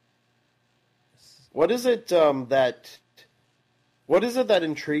 Yeah. What is it that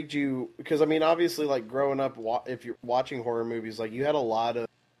intrigued you? Because I mean, obviously, like growing up, if you're watching horror movies, like you had a lot of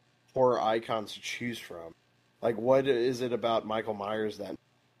horror icons to choose from. Like, what is it about Michael Myers that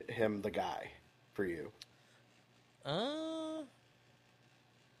made him the guy for you?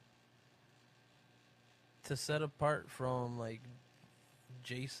 To set apart from like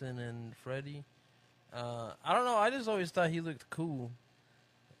Jason and Freddy. I don't know. I just always thought he looked cool.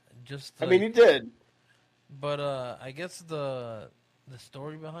 I mean, he did. But I guess the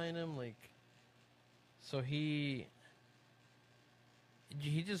story behind him, like, so he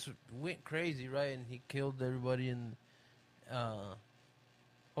just went crazy, right? And he killed everybody. And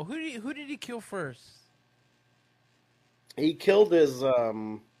who did he kill first? He killed his He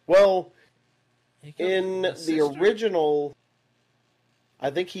killed in the sister? original. I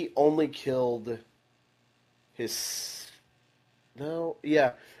think he only killed his. No,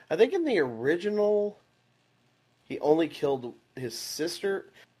 yeah, I think in the original. He only killed his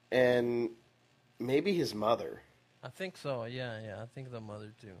sister and maybe his mother. I think so. Yeah. I think the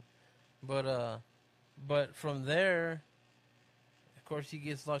mother too. But from there, of course, he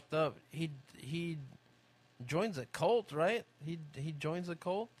gets locked up. He joins a cult, right? He joins a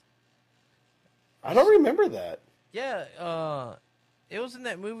cult. I don't remember that. Yeah. It was in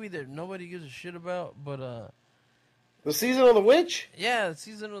that movie that nobody gives a shit about, but The Season of the Witch? yeah,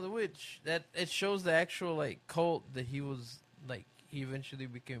 Season of the Witch. That it shows the actual like cult that he eventually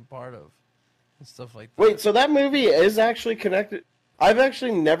became part of and stuff like that. Wait, so that movie is actually connected? I've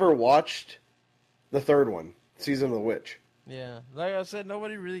actually never watched the third one, Season of the Witch. Yeah, like I said,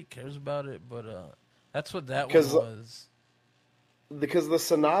 nobody really cares about it, but that's what that one 'Cause- was. Because the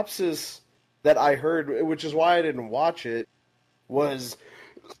synopsis that I heard, which is why I didn't watch it, was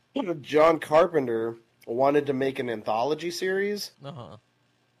John Carpenter wanted to make an anthology series Uh huh.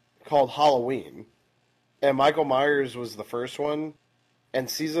 called Halloween. and Michael Myers was the first one, and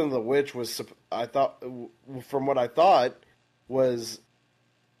Season of the Witch was, I thought, from what I thought, was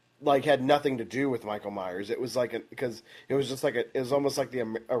like had nothing to do with Michael Myers. It was like because it was just like it was almost like the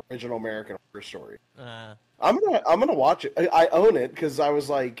original American Horror Story. Uh, I'm gonna watch it. I own it because I was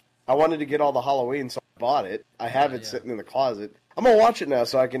like I wanted to get all the Halloween, so I bought it. I have it yeah. sitting in the closet. I'm gonna watch it now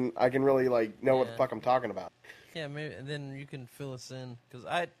so I can really like know what the Yeah. fuck I'm talking about. Yeah, maybe and then you can fill us in because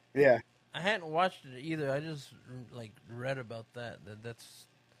I Yeah. hadn't watched it either. I just like read about that's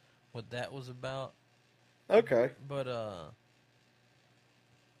what that was about. Okay. But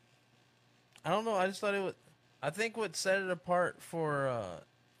I don't know. I just thought it would. I think what set it apart for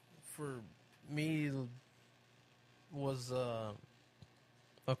me was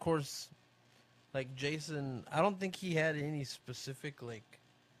of course like Jason. I don't think he had any specific like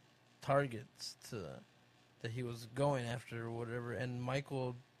targets that he was going after or whatever, and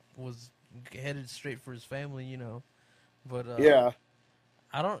Michael was headed straight for his family, you know. But Yeah.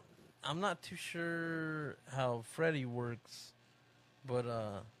 I don't. I'm not too sure how Freddy works, but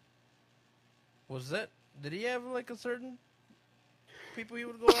was that? Did he have like a certain people he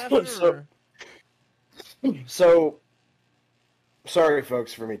would go after? So, so sorry,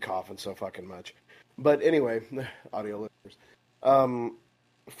 folks, for me coughing so fucking much. But anyway, audio listeners.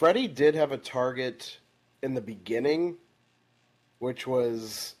 Freddy did have a target in the beginning, which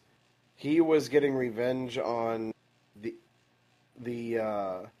was he was getting revenge on the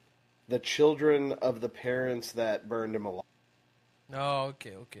the children of the parents that burned him alive. Oh,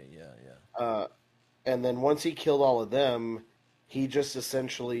 okay, yeah. And then once he killed all of them, he just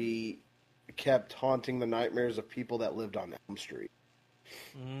essentially kept haunting the nightmares of people that lived on Elm Street.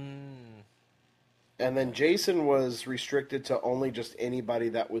 Mm. And then Jason was restricted to only just anybody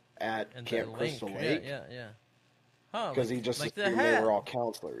that was at And Camp that Crystal link, Lake. yeah. Huh? Because Like, he just like the assumed they hat. were all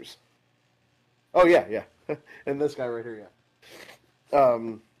counselors. Oh, yeah. And this guy right here, yeah.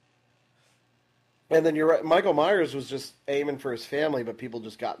 And then you're right. Michael Myers was just aiming for his family, but people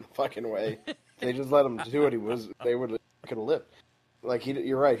just got in the fucking way. They just let him do what he was. They would could have lived. Like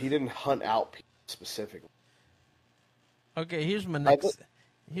you're right. He didn't hunt out people specifically. Okay, here's my I next.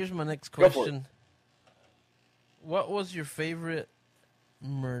 Here's my next Go for it. question. What was your favorite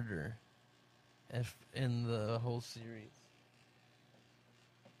murder, in the whole series?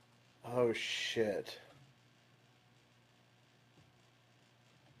 Oh shit.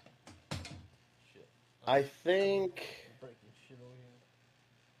 Shit, I think breaking shit over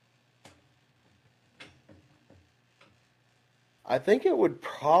here. it would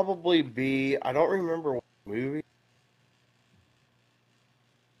probably be. I don't remember what movie.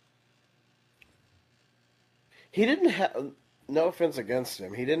 He didn't have. No offense against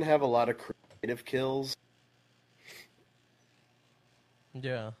him. He didn't have a lot of creative kills.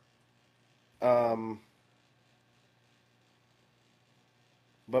 Yeah. Um,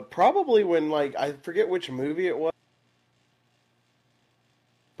 but probably when like I forget which movie it was,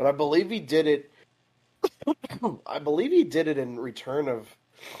 but I believe he did it. I believe he did it in Return of.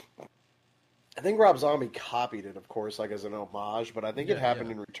 I think Rob Zombie copied it, of course, like as an homage. But I think it happened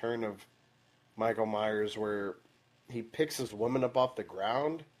Yeah. in Return of Michael Myers, where he picks this woman up off the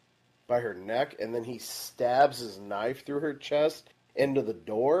ground by her neck, and then he stabs his knife through her chest into the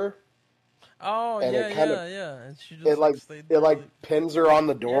door, Oh and yeah, it kind of yeah. And she just it like stayed it there, like pins her on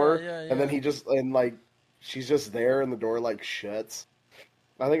the door, yeah. and then he just and like she's just there, and the door like shuts.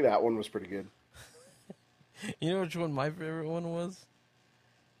 I think that one was pretty good. You know which one my favorite one was?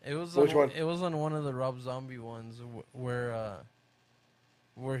 It was Which on, one? It was on one of the Rob Zombie ones where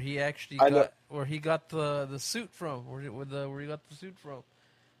he actually I know. got where he got the suit from where he got the suit from.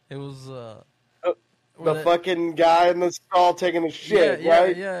 It was Oh, where the that, fucking guy in the stall taking the shit, yeah,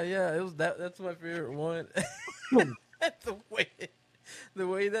 right? yeah. It was that's my favorite one. the way the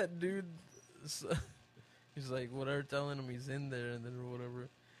way that dude, he's like whatever, telling him he's in there and then or whatever,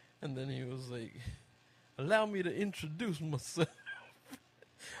 and then he was like, "Allow me to introduce myself."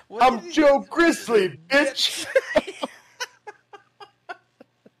 What did I'm he- Joe Grizzly, bitch.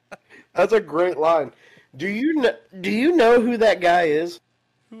 That's a great line. Do you know who that guy is?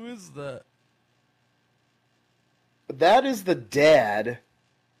 Who is that? That is the dad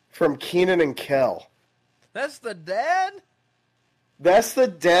from Keenan and Kel. That's the dad? That's the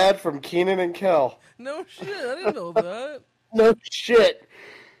dad from Keenan and Kel. No shit, I didn't know that. No shit.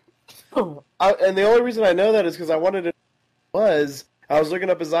 And the only reason I know that is because I wanted to I was looking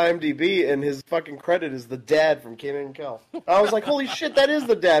up his IMDb and his fucking credit is the dad from Keenan and Kel. I was like, holy shit, that is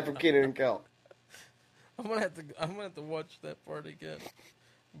the dad from Keenan and Kel. I'm gonna have to watch that part again.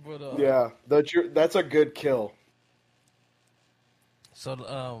 But Yeah, that's a good kill.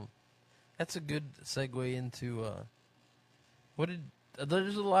 So That's a good segue into what did.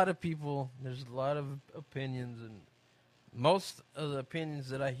 There's a lot of people. There's a lot of opinions, and most of the opinions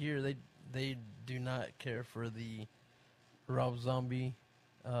that I hear, they do not care for the Rob Zombie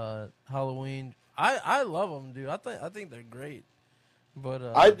Halloween. I love them, dude. I think they're great. But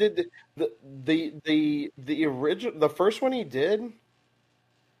I did the original, the first one he did.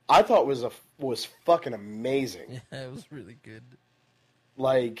 I thought was fucking amazing. yeah, it was really good.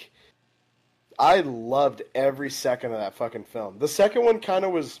 Like I loved every second of that fucking film. The second one kind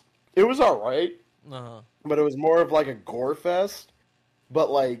of was it was all right, Uh huh. but it was more of like a gore fest. But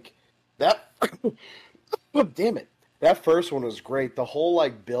like that, oh, damn it, that first one was great. The whole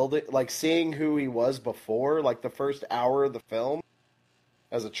like building, like seeing who he was before, like the first hour of the film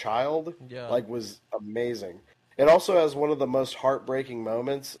as a child, Yeah. like was amazing. It also has one of the most heartbreaking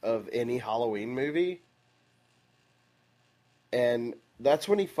moments of any Halloween movie, and that's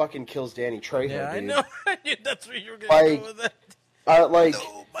when he fucking kills Danny Yeah, Trejo, I dude. know. I knew that's where you were gonna Like, go with that. like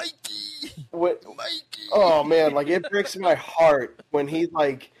No, Mikey. what? Mikey. Oh man, like it breaks my heart when he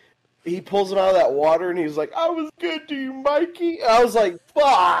pulls him out of that water and he's like, "I was good to you, Mikey." I was like,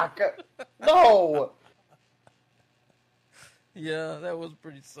 "Fuck, no." Yeah, that was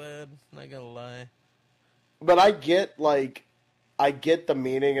pretty sad. Not gonna lie. But I get the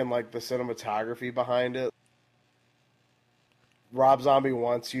meaning and like the cinematography behind it. Rob Zombie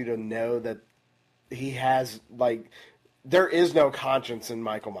wants you to know that he has like there is no conscience in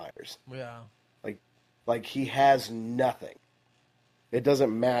Michael Myers. Yeah. Like he has nothing. It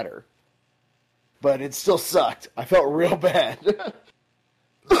doesn't matter. But it still sucked. I felt real bad.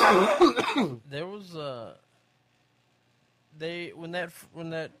 There was when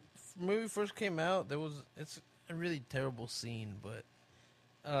that movie first came out, it's a really terrible scene, but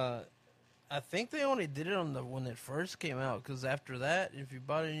I think they only did it on the when it first came out, because after that, if you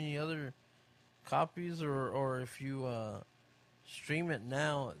bought any other copies or if you stream it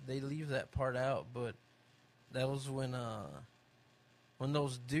now, they leave that part out. But that was when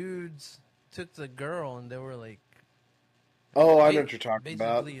those dudes took the girl and they were like Oh, I know what you're talking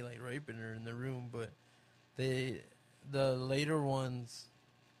about. basically like raping her in the room. But the later ones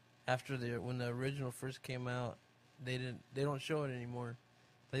after when the original first came out, they don't show it anymore.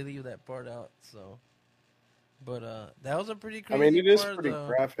 They leave that part out. So, but that was a pretty I crazy mean, it is part, pretty though.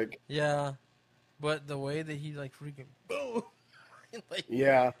 graphic. Yeah, but the way that he like freaking boom, and, like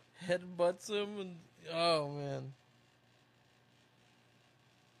Yeah. headbutts him, and oh man,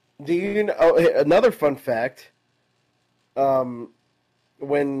 Do you know oh, another fun fact?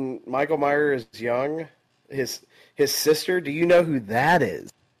 When Michael Myers is young, his sister. Do you know who that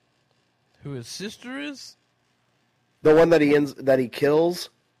is? who his sister is? The one that he kills.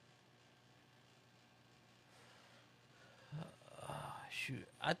 Shoot,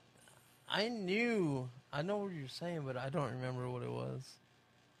 I know what you're saying, but I don't remember what it was.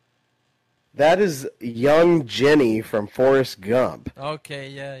 That is young Jenny from Forrest Gump. Okay,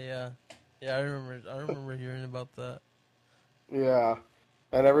 yeah. I remember hearing about that. Yeah,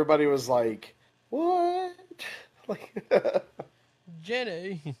 and everybody was like, "What?" Like,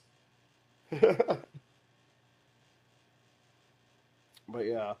 Jenny. but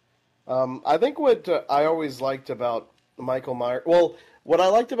yeah, I think what I always liked about Michael Myers. Well, what I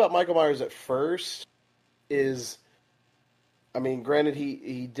liked about Michael Myers at first is, I mean, granted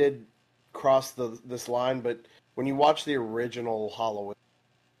he did cross this line, but when you watch the original Halloween,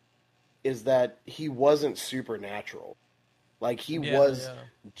 is that he wasn't supernatural. Like he was Yeah.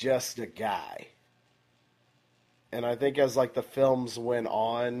 just a guy. And I think as like the films went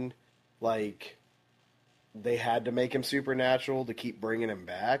on, like they had to make him supernatural to keep bringing him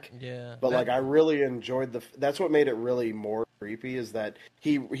back. Yeah. But like I really enjoyed that's what made it really more creepy is that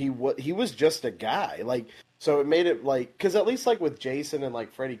he was just a guy. Like so it made it like cuz at least like with Jason and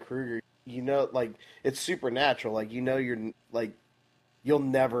like Freddy Krueger, you know like it's supernatural. Like you know you're like you'll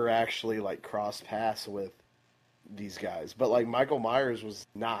never actually like cross paths with these guys. But like Michael Myers was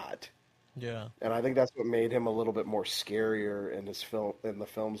not. Yeah. And I think that's what made him a little bit more scarier and the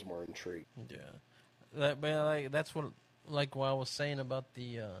film's more intriguing. Yeah. But like that's what I was saying about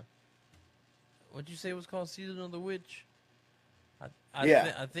the what'd you say it was called, Season of the Witch?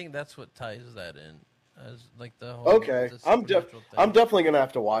 Yeah. I think that's what ties that in as like the whole Okay. the I'm supernatural thing. I'm definitely going to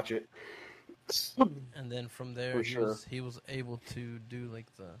have to watch it. And then from there For sure. he was able to do like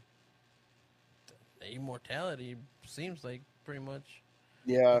the immortality, seems like, pretty much.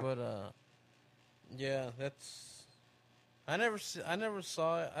 Yeah. But yeah, that's I never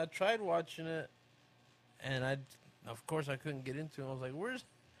saw it. I tried watching it, and of course I couldn't get into it. I was like,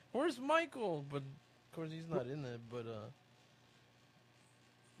 where's Michael? But of course he's not in it. But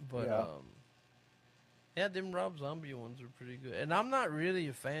But Yeah. yeah, them Rob Zombie ones are pretty good. And I'm not really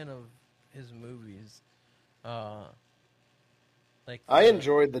a fan of his movies. Uh, like I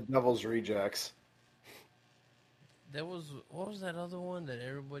enjoyed The Devil's Rejects. there was what was that other one that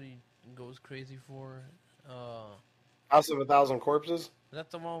everybody goes crazy for? Uh, House of a Thousand Corpses. is that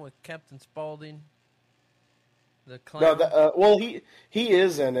the one with Captain Spaulding, the No, clown? well, he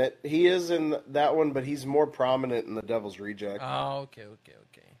is in it. He is in that one, but he's more prominent in The Devil's Reject. Oh, okay, okay,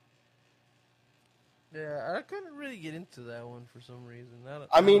 okay. Yeah, I couldn't really get into that one for some reason. I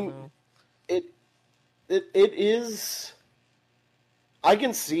I don't mean, know. it it is. I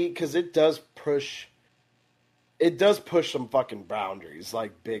can see because it does push some fucking boundaries,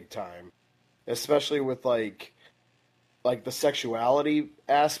 like big time, especially with like the sexuality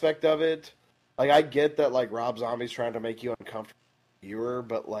aspect of it. Like I get that like Rob Zombie's trying to make you uncomfortable viewer,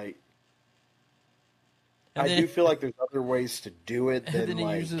 but like And I then do feel like there's other ways to do it and than then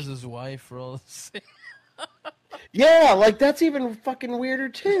he uses like his wife for all this. yeah, like that's even fucking weirder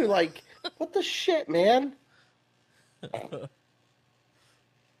too. Like what the shit, man?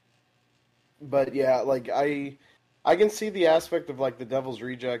 But yeah, like I can see the aspect of like the Devil's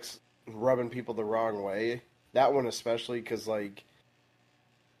Rejects rubbing people the wrong way. That one especially because like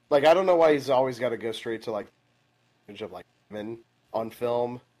I don't know why he's always got to go straight to like image of like women on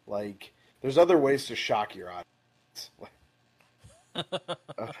film. Like there's other ways to shock your audience.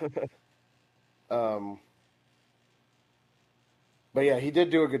 um, but yeah, he did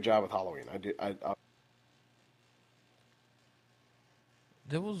do a good job with Halloween. I do.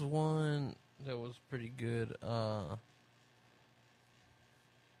 There was one that was pretty good.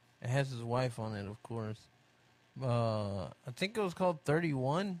 It has his wife on it, of course. I think it was called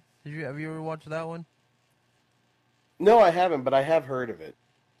 31. Have you ever watched that one? No, I haven't, but I have heard of it.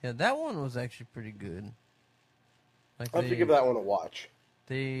 Yeah, that one was actually pretty good. Like I'll have to give that one a watch.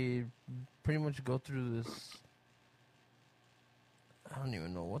 they pretty much go through this. I don't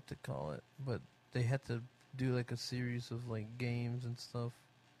even know what to call it, but they had to do like a series of like games and stuff.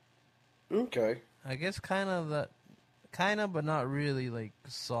 Okay. I guess kind of, but not really like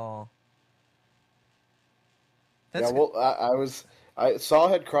Saw. Yeah, That's well, I Saw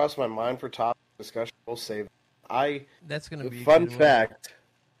had crossed my mind for topic discussion. We'll save. I that's gonna be a Fun good one. fact: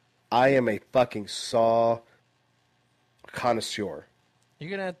 I am a fucking Saw connoisseur. You're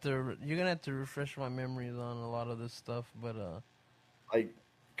gonna have to refresh my memories on a lot of this stuff, but Like,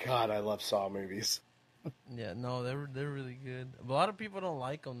 God, I love Saw movies. yeah, no, they're really good. A lot of people don't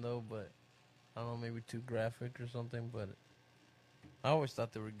like them though, but I don't know, maybe too graphic or something. But I always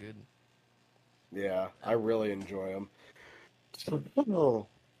thought they were good. Yeah, I really enjoy them.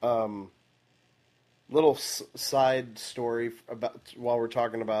 Um, little side story about while we're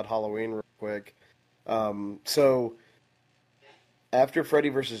talking about Halloween, real quick. So after Freddy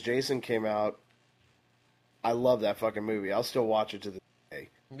vs. Jason came out, I love that fucking movie. I'll still watch it to this day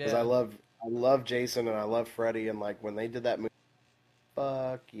because Yeah, I love Jason and I love Freddy and like when they did that movie,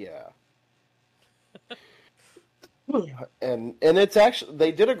 fuck yeah. And it's actually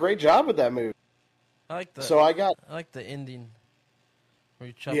they did a great job with that movie. I like the So I got I like the ending where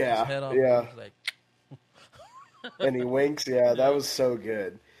you chop his yeah head off and yeah, he's like, and he winks. Yeah, that yeah, was so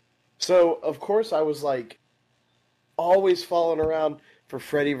good. So of course I was like always following around for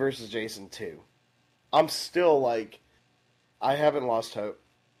Freddy versus Jason 2. I'm still like I haven't lost hope.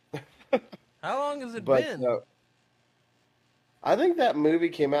 how long has it But been? I think that movie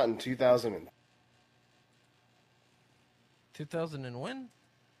came out in 2003. 2000 and when?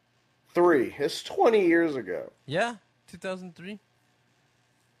 It's 20 years ago. Yeah, 2003.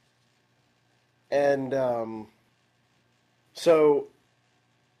 And so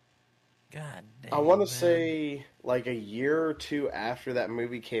God I want to damn, man. say like a year or two after that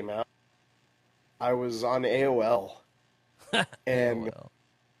movie came out, I was on AOL. And AOL.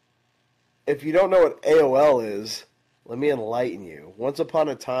 if you don't know what AOL is, let me enlighten you. Once upon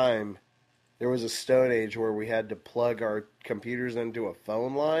a time, there was a stone age where we had to plug our computers into a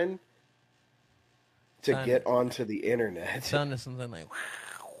phone line to Sounded get onto the it internet. sounded something like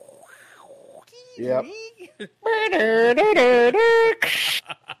Yep.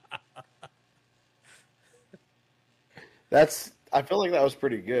 I feel like that was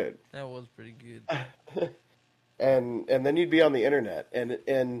pretty good. that was pretty good. And then you'd be on the internet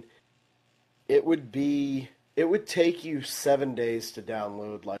and it would take you 7 days to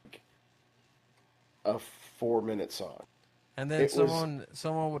download like a 4 minute song. And then It was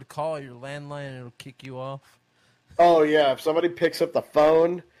someone would call your landline and it'll kick you off. oh yeah, if somebody picks up the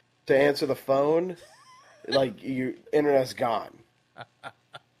phone to answer the phone, like you internet's gone.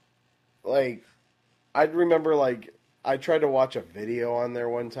 Like I'd remember like I tried to watch a video on there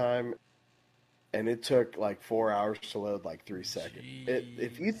one time, and it took like 4 hours to load like 3 seconds.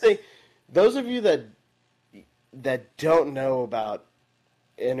 If you Jeez. think those of you that don't know about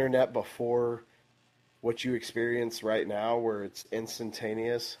internet before what you experience right now, where it's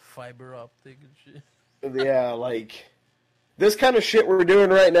instantaneous, Fiber optic and shit. yeah, like this kind of shit we're doing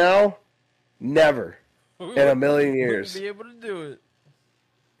right now, never We in a million wouldn't years. be able to do it.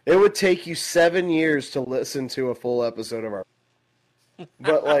 It would take you 7 years to listen to a full episode of our.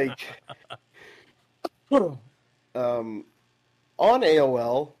 But like, um, on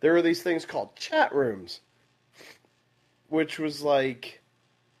AOL, there were these things called chat rooms, which was like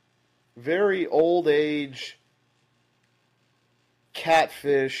very old age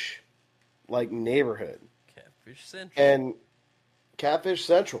catfish like neighborhood Catfish Central. and catfish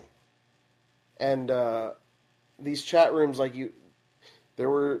central and these chat rooms like you there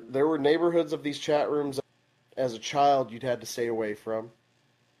were neighborhoods of these chat rooms as a child you'd had to stay away from.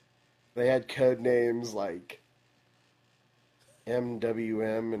 They had code names like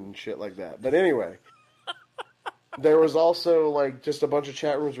MWM and shit like that. But anyway, there was also like just a bunch of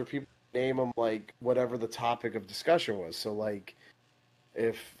chat rooms where people name them like whatever the topic of discussion was. So like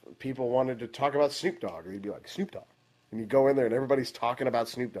if people wanted to talk about Snoop Dogg, they'd be like Snoop Dogg, and you go in there and everybody's talking about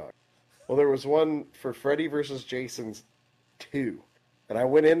Snoop Dogg. Well, there was one for Freddy versus Jason's 2, and I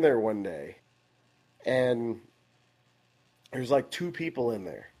went in there one day, and there's like 2 people in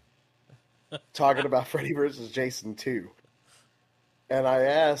there talking about Freddy versus Jason 2. And I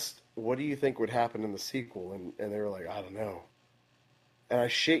asked, what do you think would happen in the sequel? And they were like, I don't know. And I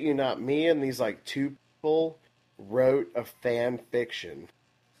shit you not, me and these like 2 people wrote a fan fiction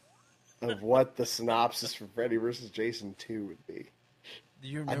of what the synopsis for Freddy versus Jason 2 would be. Do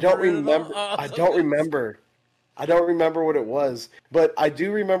you remember I don't it at remember. all? I don't remember. I don't remember what it was, but I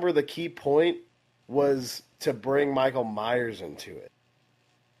do remember the key point was to bring Michael Myers into it,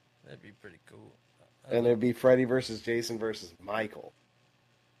 That'd be pretty cool. and it'd be Freddy versus Jason versus Michael.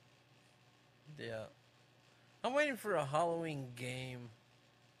 Yeah. I'm waiting for a Halloween game.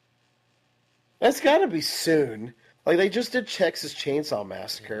 That's got to be soon. Like they just did Texas Chainsaw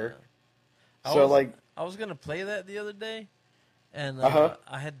Massacre, Yeah. so like I was gonna play that the other day, and Uh-huh.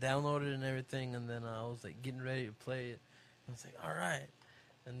 I had downloaded and everything, and then I was like getting ready to play it. I was like, all right,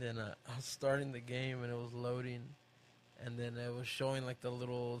 and then I was starting the game and it was loading, and then it was showing like the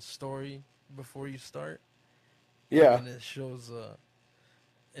little story before you start. yeah, And it shows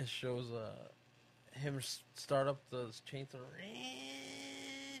him start up the chainsaw,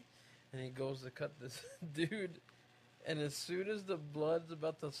 and he goes to cut this dude, and as soon as the blood's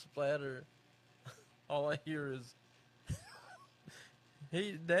about to splatter, all I hear is,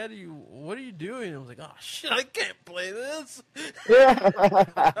 "Hey, Daddy, what are you doing?" I was like, "Oh shit, I can't play this."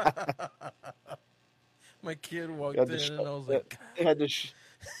 yeah. My kid walked had in, to and I was like, had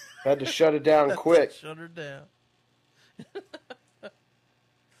to shut it down "God, quick. shut her down."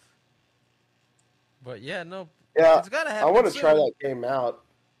 But yeah, no, Yeah, it's gotta I happen want to soon. try that game out.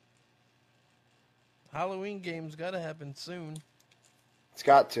 Halloween game's gotta happen soon. It's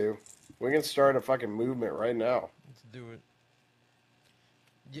got to. We can start a fucking movement right now. Let's do it.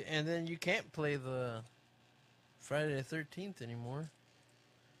 Yeah, and then you can't play the Friday the 13th anymore.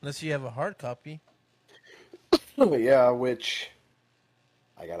 Unless you have a hard copy. Yeah, which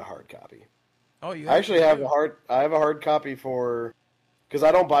I got a hard copy. Oh, you I actually have do? I have a hard copy for because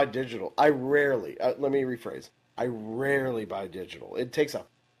I don't buy digital. I rarely. Let me rephrase. I rarely buy digital. It takes a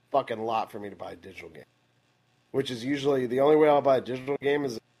fucking lot for me to buy a digital game, which is usually the only way I'll buy a digital game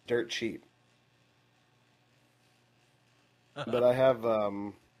is dirt cheap. But I have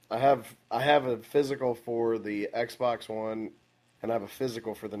a physical for the Xbox One, and I have a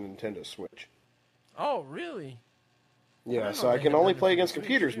physical for the Nintendo Switch. Oh, really? Yeah, didn't so know I they can had only that play for the against Switch,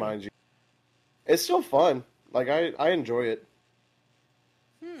 computers, too. mind you. It's still fun. Like I enjoy it.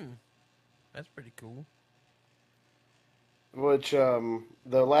 That's pretty cool. Which the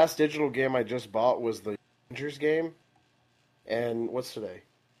last digital game I just bought was the Avengers game, and what's today?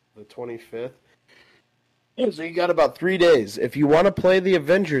 The 25th. Yeah, so you got about 3 days. If you want to play the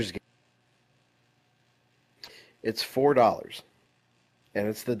Avengers game, it's $4, and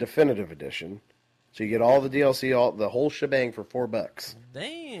it's the definitive edition. So you get all the DLC, all the whole shebang for $4.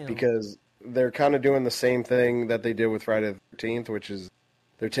 Damn. Because they're kind of doing the same thing that they did with Friday the 13th, which is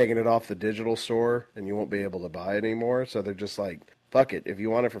they're taking it off the digital store and you won't be able to buy it anymore. So they're just like, fuck it. If you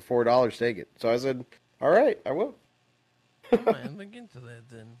want it for $4, take it. So I said, all right, I will. I might look into that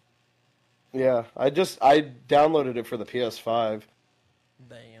then. Yeah, I downloaded it for the PS5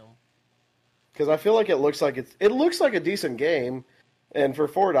 Damn. because I feel like it looks like a decent game, and for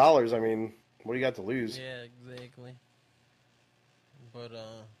 $4, I mean, what do you got to lose? Yeah, exactly. But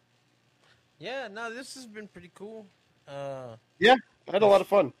yeah, no, this has been pretty cool. Yeah, I had a lot of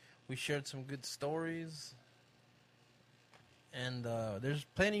fun. We shared some good stories, and there's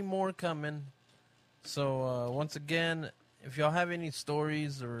plenty more coming. So once again, if y'all have any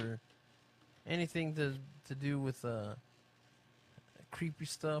stories or anything to do with creepy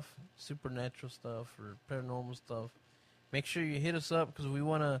stuff, supernatural stuff, or paranormal stuff, make sure you hit us up because we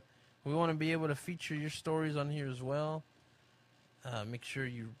wanna be able to feature your stories on here as well. Make sure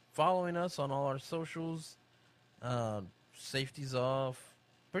you're following us on all our socials. Safety's off,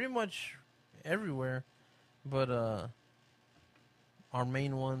 pretty much everywhere, but our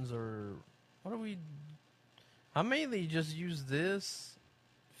main ones are what are we? I mainly just use this,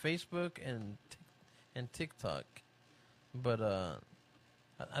 Facebook and TikTok, but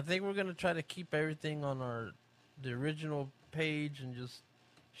I think we're gonna try to keep everything on the original page and just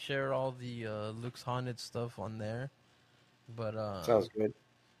share all the Looks Haunted stuff on there. But Sounds good.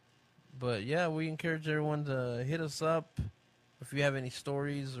 but yeah, we encourage everyone to hit us up if you have any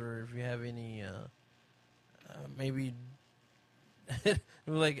stories or if you have any maybe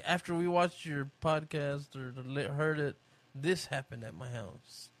like after we watched your podcast or heard it, this happened at my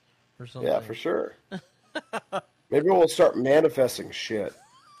house or something. Yeah, for sure. Maybe we'll start manifesting shit.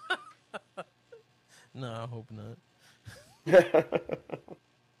 No, I hope not.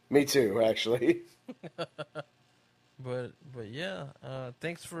 Me too, actually. But yeah,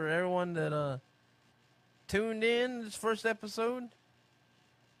 thanks for everyone that tuned in this first episode.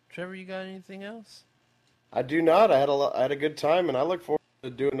 Trevor, you got anything else? I do not. I had a good time, and I look forward to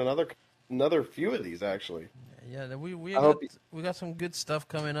doing another few of these. Actually, Yeah, I hope. we got some good stuff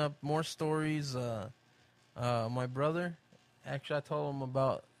coming up. More stories. My brother, actually, I told him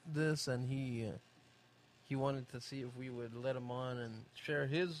about this, and he wanted to see if we would let him on and share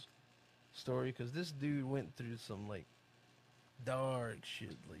his story because this dude went through some like dark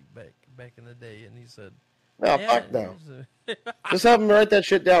shit like back in the day, and he said, No, "Yeah, fuck no. Just have them write that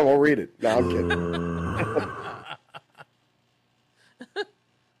shit down. We'll read it. No, I'm kidding.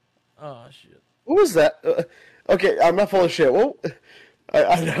 oh shit." What was that? Okay, I'm not full of shit. Well,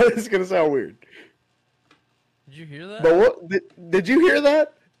 I know it's gonna sound weird, Did you hear that? but what did you hear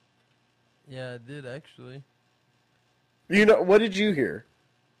that? Yeah, I did actually. You know, what did you hear?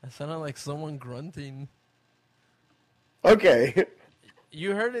 It sounded like someone grunting. Okay,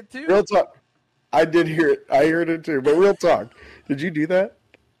 You heard it too? real talk. I did hear it. I heard it too. But real talk. Did you do that?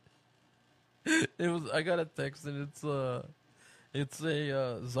 It was. I got a text and it's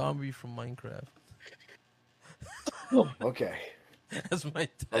a zombie from Minecraft. Okay. That's my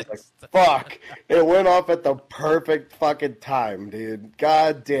I was text. like, fuck. It went off at the perfect fucking time, dude.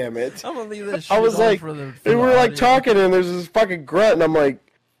 God damn it. I'm gonna leave this shit I was on like, for we the were like audio. talking, and there's this fucking grunt, and I'm like,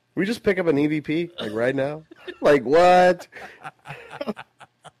 we just pick up an EVP like right now? Like what?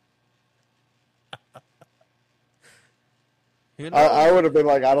 You know, I would have been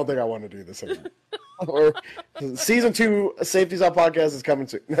like, I don't think I want to do this anymore. Or season 2 Safety's Out podcast is coming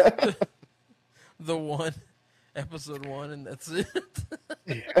soon. the one episode 1, and that's it.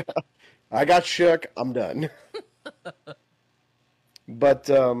 I got shook. I'm done. But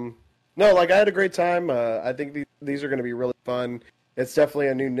no, like I had a great time. I think these are going to be really fun. It's definitely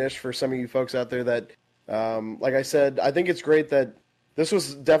a new niche for some of you folks out there that, like I said, I think it's great that this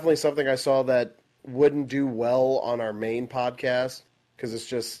was definitely something I saw that wouldn't do well on our main podcast because it's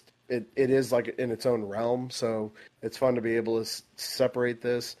just, it is like in its own realm. So it's fun to be able to separate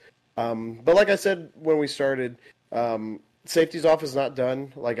this. But like I said when we started, Safety's Off is not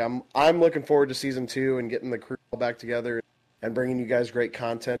done. Like I'm looking forward to season 2 and getting the crew all back together and bringing you guys great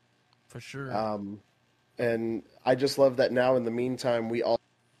content. For sure. And I just love that now in the meantime we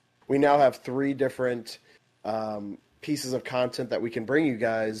now have 3 different pieces of content that we can bring you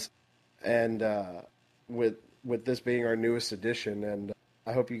guys, and with this being our newest edition, and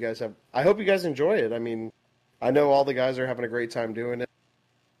I hope you guys enjoy it. I mean, I know all the guys are having a great time doing it,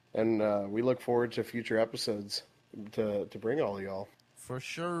 and we look forward to future episodes to bring all of y'all. For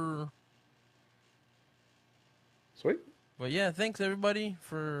sure. Sweet. But yeah, thanks everybody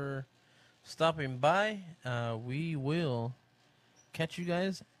for stopping by. We will catch you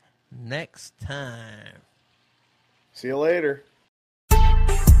guys next time. See you later.